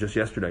 Mm-hmm. And just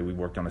yesterday, we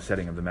worked on a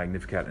setting of the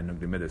Magnificat and Nunc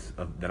Dimittis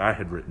that I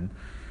had written.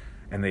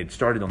 And they had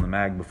started on the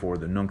Mag before,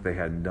 the Nunc they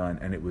hadn't done,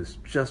 and it was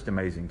just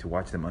amazing to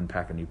watch them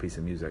unpack a new piece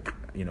of music,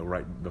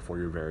 right before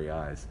your very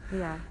eyes.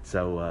 Yeah.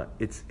 So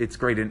it's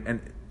great,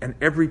 and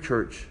every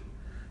church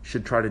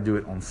should try to do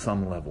it on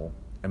some level.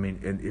 I mean,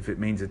 and if it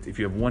means if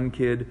you have one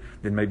kid,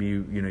 then maybe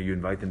you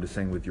invite them to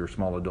sing with your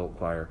small adult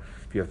choir.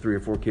 If you have 3 or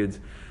 4 kids,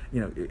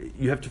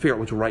 you have to figure out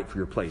what's right for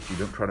your place. You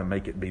don't try to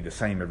make it be the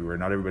same everywhere.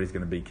 Not everybody's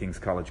going to be King's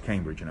College,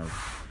 Cambridge,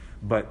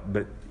 But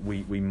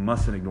we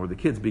mustn't ignore the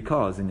kids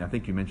because, and I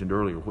think you mentioned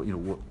earlier,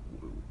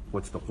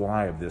 what's the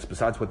why of this?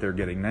 Besides what they're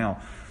getting now,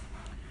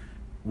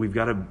 we've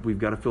got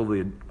to fill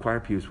the choir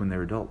pews when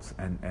they're adults,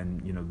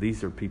 and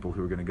these are people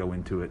who are going to go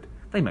into it.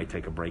 They may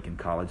take a break in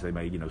college. They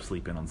may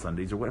sleep in on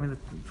Sundays or what. I mean,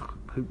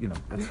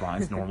 that's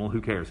fine. It's normal. Who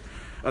cares?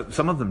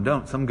 Some of them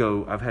don't. Some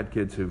go. I've had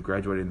kids who've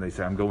graduated and they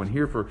say, I'm going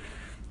here for.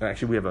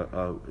 Actually, we have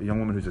a young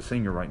woman who's a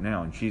senior right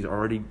now, and she's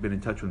already been in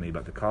touch with me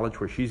about the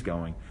college where she's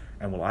going.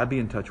 And will I be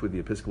in touch with the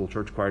Episcopal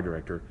Church choir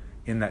director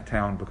in that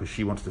town because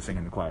she wants to sing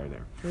in the choir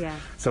there? Yeah.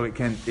 So it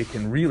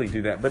can really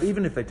do that. But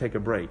even if they take a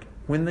break,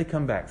 when they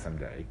come back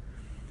someday,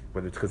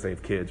 whether it's because they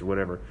have kids or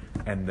whatever,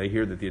 and they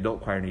hear that the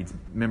adult choir needs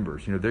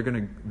members, they're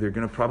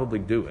gonna probably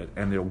do it,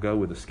 and they'll go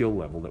with a skill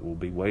level that will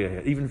be way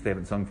ahead. Even if they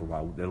haven't sung for a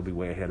while, that'll be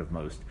way ahead of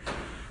most.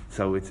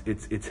 So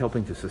it's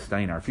helping to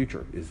sustain our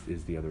future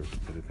is the other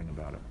thing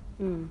about it.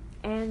 Mm.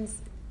 And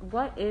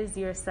what is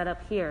your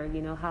setup here?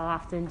 How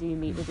often do you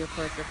meet with your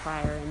chorister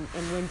choir,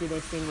 and when do they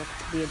sing with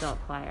the adult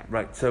choir?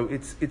 Right. So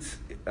it's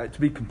to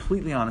be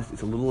completely honest,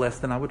 it's a little less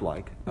than I would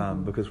like,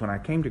 because when I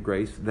came to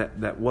Grace,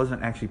 that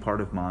wasn't actually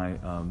part of my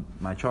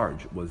my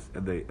charge.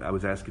 I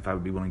was asked if I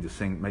would be willing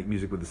to make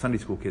music with the Sunday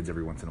school kids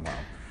every once in a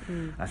while.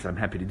 Mm. I said I'm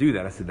happy to do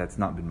that. I said that's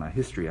not been my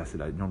history. I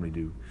said I normally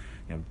do,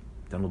 done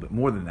a little bit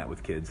more than that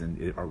with kids,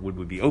 and would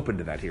we be open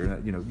to that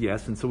here?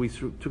 Yes. And so we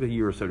took a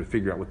year or so to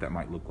figure out what that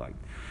might look like.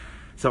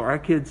 So our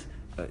kids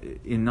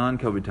in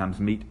non-COVID times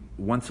meet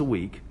once a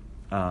week,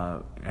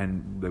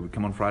 and they would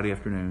come on Friday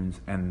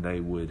afternoons, and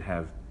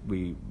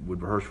we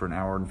would rehearse for an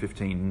hour and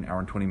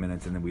 20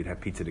 minutes, and then we'd have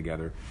pizza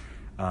together.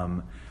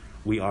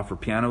 We offer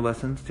piano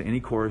lessons to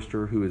any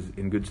chorister who is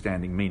in good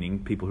standing,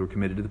 meaning people who are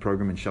committed to the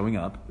program and showing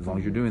up. As long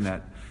as you're doing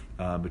that,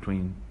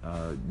 between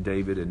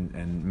David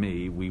and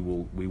me, we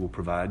will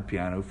provide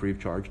piano free of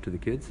charge to the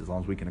kids, as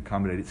long as we can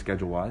accommodate it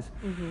schedule-wise.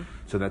 Mm-hmm.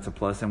 So that's a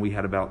plus, and we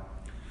had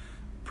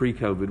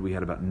pre-COVID, we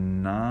had about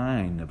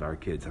 9 of our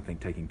kids, I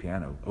think, taking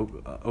piano,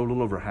 a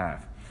little over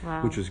half,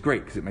 wow. Which was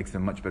great because it makes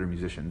them much better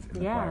musicians in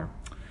the choir.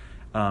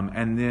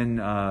 And then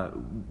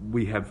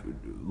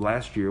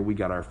last year we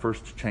got our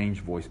first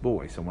change voice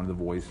boy. So one of the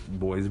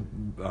boys,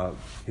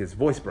 his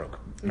voice broke.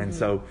 Mm-hmm. And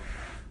so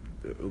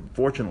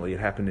fortunately it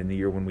happened in the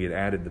year when we had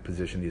added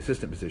the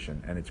assistant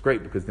position. And it's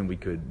great because then we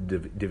could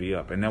divvy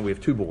up. And now we have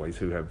 2 boys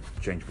who have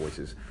changed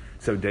voices.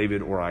 So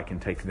David or I can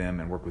take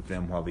them and work with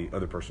them while the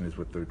other person is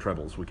with the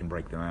trebles. We can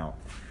break them out.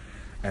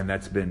 And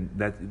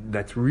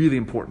that's really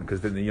important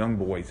because then the young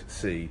boys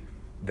see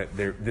that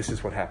this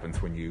is what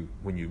happens when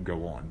you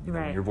go on.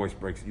 Right. When your voice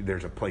breaks,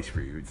 there's a place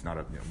for you. It's not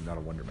a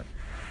wonderment.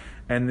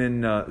 And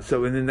then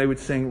then they would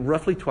sing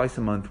roughly twice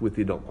a month with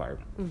the adult choir.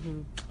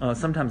 Mm-hmm.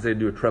 Sometimes they'd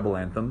do a treble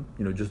anthem,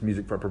 just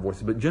music for upper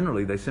voices. But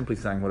generally they simply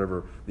sang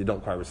whatever the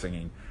adult choir was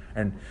singing.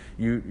 And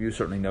you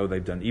certainly know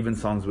they've done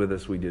evensongs with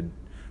us. We did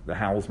the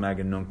Howells,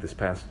 Mag, and Nunc this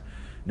past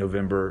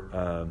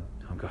November.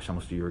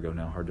 Almost a year ago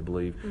now, hard to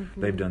believe.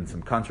 Mm-hmm. They've done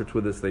some concerts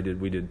with us.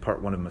 We did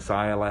part 1 of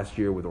Messiah last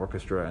year with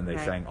orchestra, and they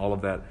sang all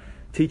of that.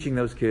 Teaching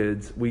those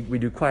kids, we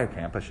do choir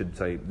camp, I should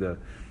say. The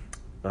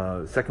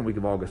second week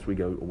of August, we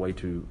go away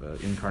to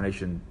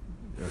Incarnation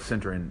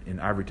Center in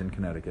Ivoryton,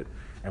 Connecticut,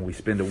 and we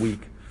spend a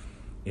week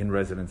in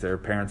residence there,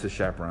 parents as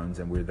chaperones,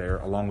 and we're there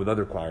along with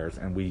other choirs,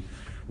 and we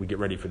get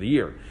ready for the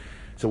year.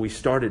 So we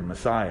started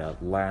Messiah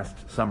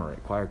last summer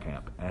at choir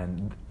camp,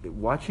 and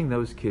watching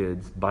those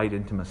kids bite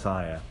into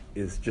Messiah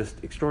is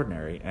just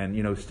extraordinary.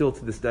 And still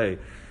to this day,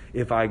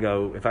 if I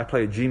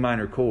play a G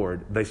minor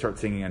chord, they start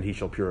singing "And He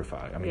Shall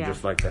Purify." I mean,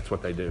 just like that's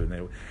what they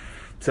do.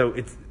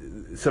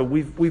 So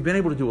we've been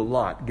able to do a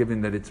lot,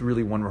 given that it's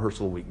really one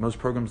rehearsal a week. Most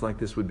programs like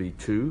this would be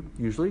 2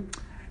 usually,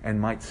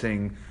 and might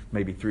sing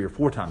maybe 3 or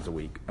 4 times a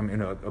week. I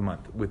mean, a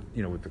month with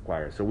the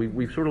choir. So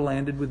we've sort of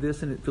landed with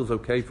this, and it feels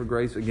okay for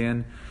Grace.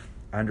 Again,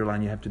 I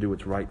underline you have to do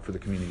what's right for the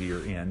community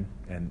you're in,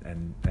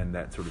 and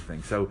that sort of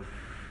thing.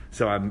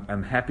 So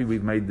I'm happy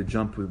we've made the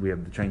jump. We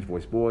have the Change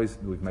Voice Boys.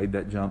 We've made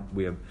that jump.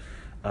 We have,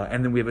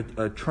 and then we have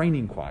a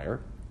training choir.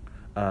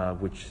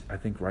 Which I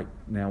think right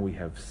now we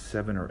have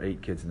 7 or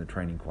 8 kids in the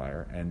training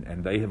choir,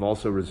 and they have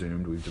also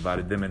resumed. We've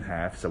divided them in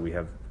half, so we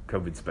have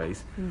COVID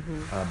space.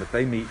 But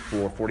they meet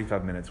for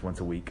 45 minutes once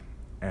a week,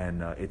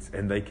 and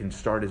they can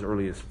start as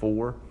early as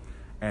 4,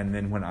 and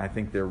then when I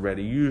think they're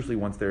ready, usually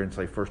once they're in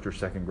say 1st or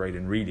 2nd grade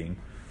in reading,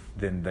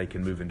 then they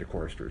can move into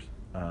choristers.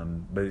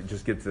 But it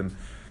just gives them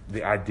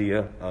the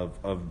idea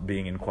of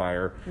being in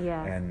choir,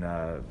 and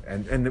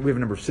we have a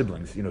number of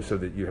siblings, so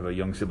that you have a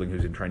young sibling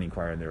who's in training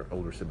choir and their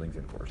older siblings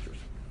in choristers.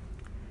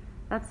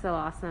 That's so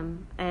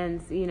awesome.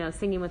 And,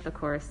 singing with the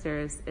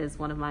choristers is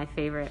one of my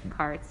favorite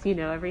parts.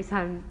 Every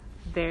time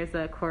there's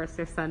a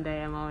chorister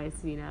Sunday, I'm always,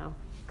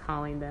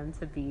 calling them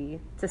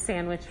to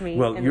sandwich me.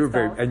 Well, in you're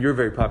the stalls.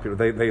 very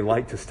popular. They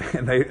like to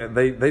stand.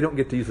 They don't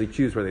get to usually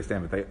choose where they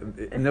stand,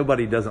 but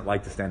nobody doesn't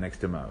like to stand next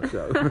to Mo.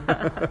 So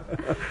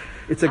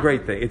it's a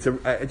great thing.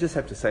 I just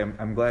have to say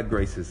I'm glad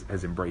Grace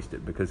has embraced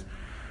it, because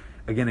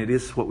again, it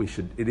is what we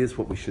should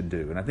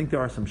do. And I think there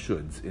are some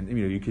shoulds. And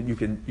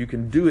you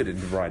can do it in a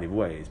variety of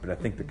ways, but I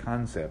think the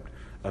concept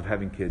of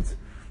having kids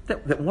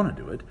that want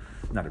to do it.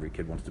 Not every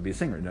kid wants to be a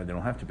singer. No, they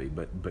don't have to be.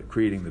 But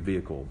creating the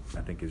vehicle,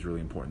 I think, is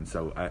really important.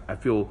 So I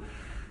feel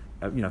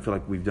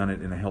like we've done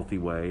it in a healthy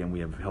way, and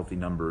we have healthy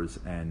numbers,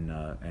 and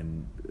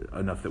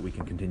enough that we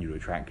can continue to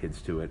attract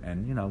kids to it.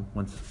 And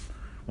once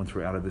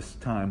we're out of this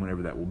time,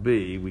 whenever that will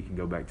be, we can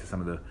go back to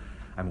some of the.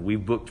 I mean,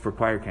 we've booked for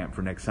choir camp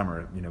for next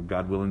summer.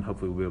 God willing,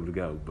 hopefully we'll be able to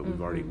go. But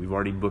we've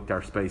already booked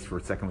our space for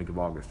 2nd week of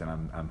August, and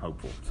I'm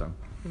hopeful. So.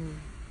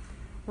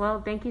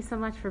 Well, thank you so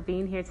much for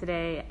being here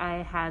today.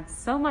 I had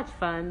so much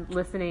fun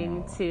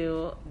listening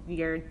to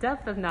your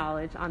depth of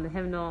knowledge on the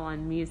hymnal,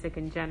 on music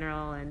in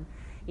general, and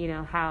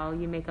how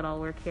you make it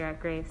all work here at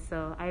Grace.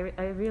 So I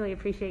really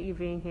appreciate you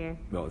being here.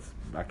 Well,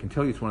 I can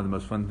tell you it's one of the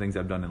most fun things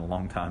I've done in a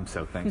long time.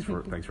 So thanks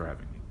for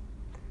having me.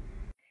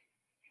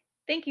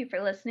 Thank you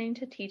for listening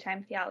to Tea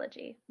Time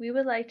Theology. We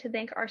would like to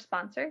thank our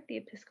sponsor, the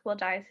Episcopal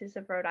Diocese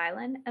of Rhode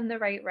Island, and the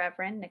Right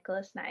Reverend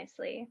Nicholas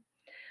Knisely.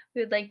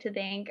 We would like to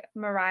thank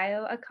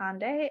Mario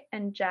Aconde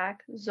and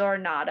Jack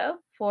Zornato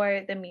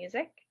for the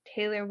music,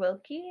 Taylor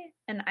Wilkie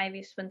and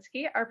Ivy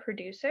Swinsky, our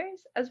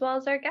producers, as well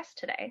as our guest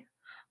today.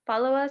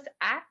 Follow us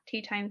at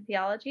Tea Time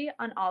Theology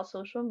on all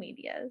social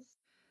medias.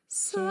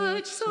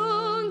 Such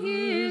song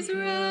is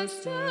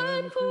rest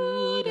and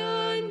food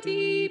and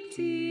deep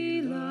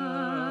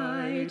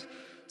delight.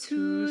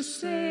 To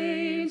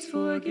saints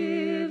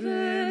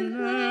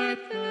forgiven,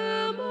 let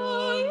them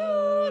all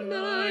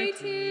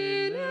united